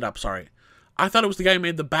mixed it up. Sorry. I thought it was the guy who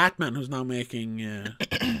made the Batman who's now making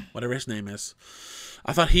whatever his name is.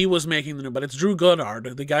 I thought he was making the new, but it's Drew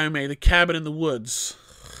Goddard, the guy who made The Cabin in the Woods.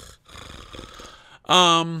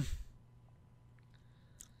 And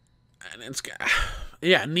it's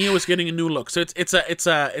Neo is getting a new look. So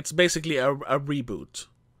it's basically a reboot,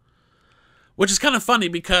 which is kind of funny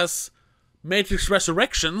because Matrix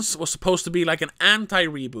Resurrections was supposed to be like an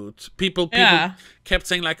anti-reboot. People kept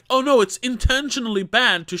saying like, "Oh no, it's intentionally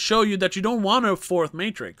bad to show you that you don't want a fourth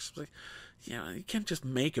Matrix." It's like, yeah, you can't just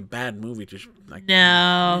make a bad movie to like.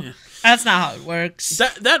 No, that's not how it works.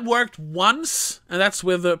 That worked once, and that's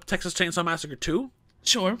with the Texas Chainsaw Massacre 2.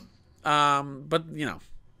 Sure. But you know.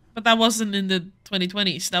 But that wasn't in the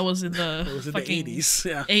 2020s. That was in the it was in the 80s.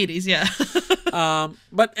 Yeah. 80s, yeah.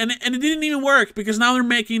 But it didn't even work because now they're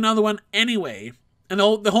making another one anyway, and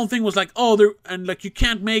the whole thing was like, you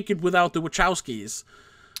can't make it without the Wachowskis.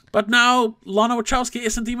 But now Lana Wachowski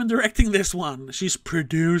isn't even directing this one; she's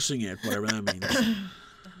producing it, whatever that means. That means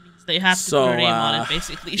they have to put her name on it,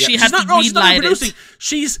 basically. Yeah. She had to greenlight it.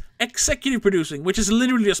 She's executive producing, which is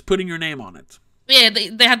literally just putting your name on it. Yeah,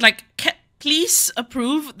 they had like. Please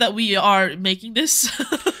approve that we are making this.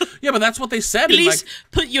 Yeah, but that's what they said. Please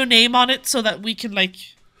put your name on it so that we can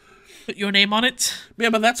put your name on it. Yeah,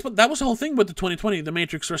 but that was the whole thing with the 2020, the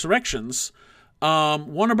Matrix Resurrections.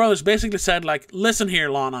 Warner Brothers basically said like, listen here,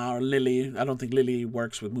 Lana or Lily. I don't think Lily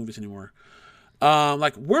works with movies anymore.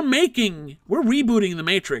 Like we're rebooting the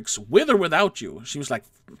Matrix with or without you. She was like,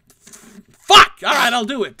 fuck. All right, I'll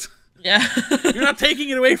do it. Yeah, you're not taking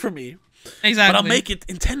it away from me. Exactly. But I'll make it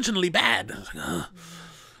intentionally bad. I was like, ugh.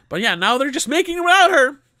 But yeah, now they're just making it without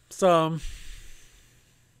her. So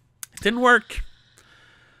it didn't work.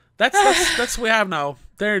 That's what we have now.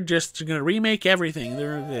 They're just gonna remake everything.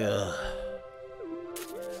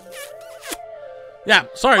 Yeah,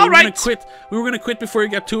 sorry, we were gonna quit. We were gonna quit before you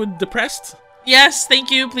got too depressed. Yes,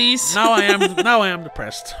 thank you, please. Now I am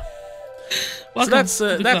depressed. Welcome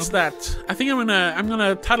so that's that. I think I'm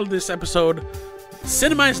gonna title this episode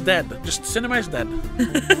Cinema is Dead. Just Cinema is Dead.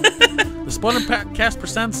 The Spoiler Cast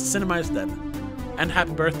presents Cinema is Dead. And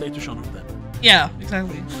happy birthday to Shaun of the Dead. Yeah,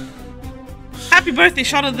 exactly. Happy birthday,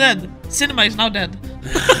 Shaun of the Dead. Cinema is now dead.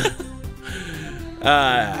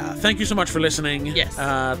 Thank you so much for listening. Yes.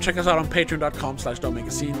 Check us out on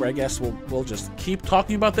patreon.com/don'tmakeascene, where I guess we'll just keep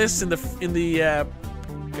talking about this in the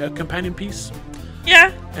companion piece.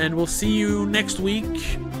 Yeah. And we'll see you next week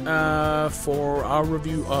for our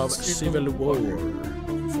review of Civil War.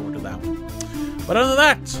 Looking forward to that one. But other than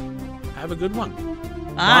that, have a good one.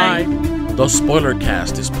 Bye. The Spoiler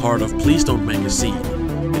Cast is part of Please Don't Make a Scene.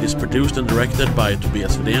 It is produced and directed by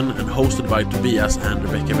Tobias Vedén and hosted by Tobias and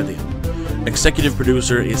Rebecca Vedén. Executive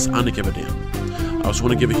producer is Annika Vedén. I also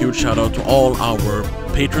want to give a huge shout out to all our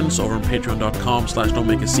patrons over on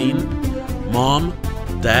patreon.com/don'tmakeascene. Mom,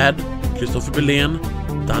 Dad, Christopher Belen,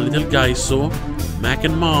 Danny Del Gaiso, Mac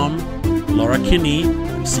and Mom, Laura Kinney,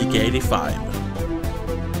 and CK85.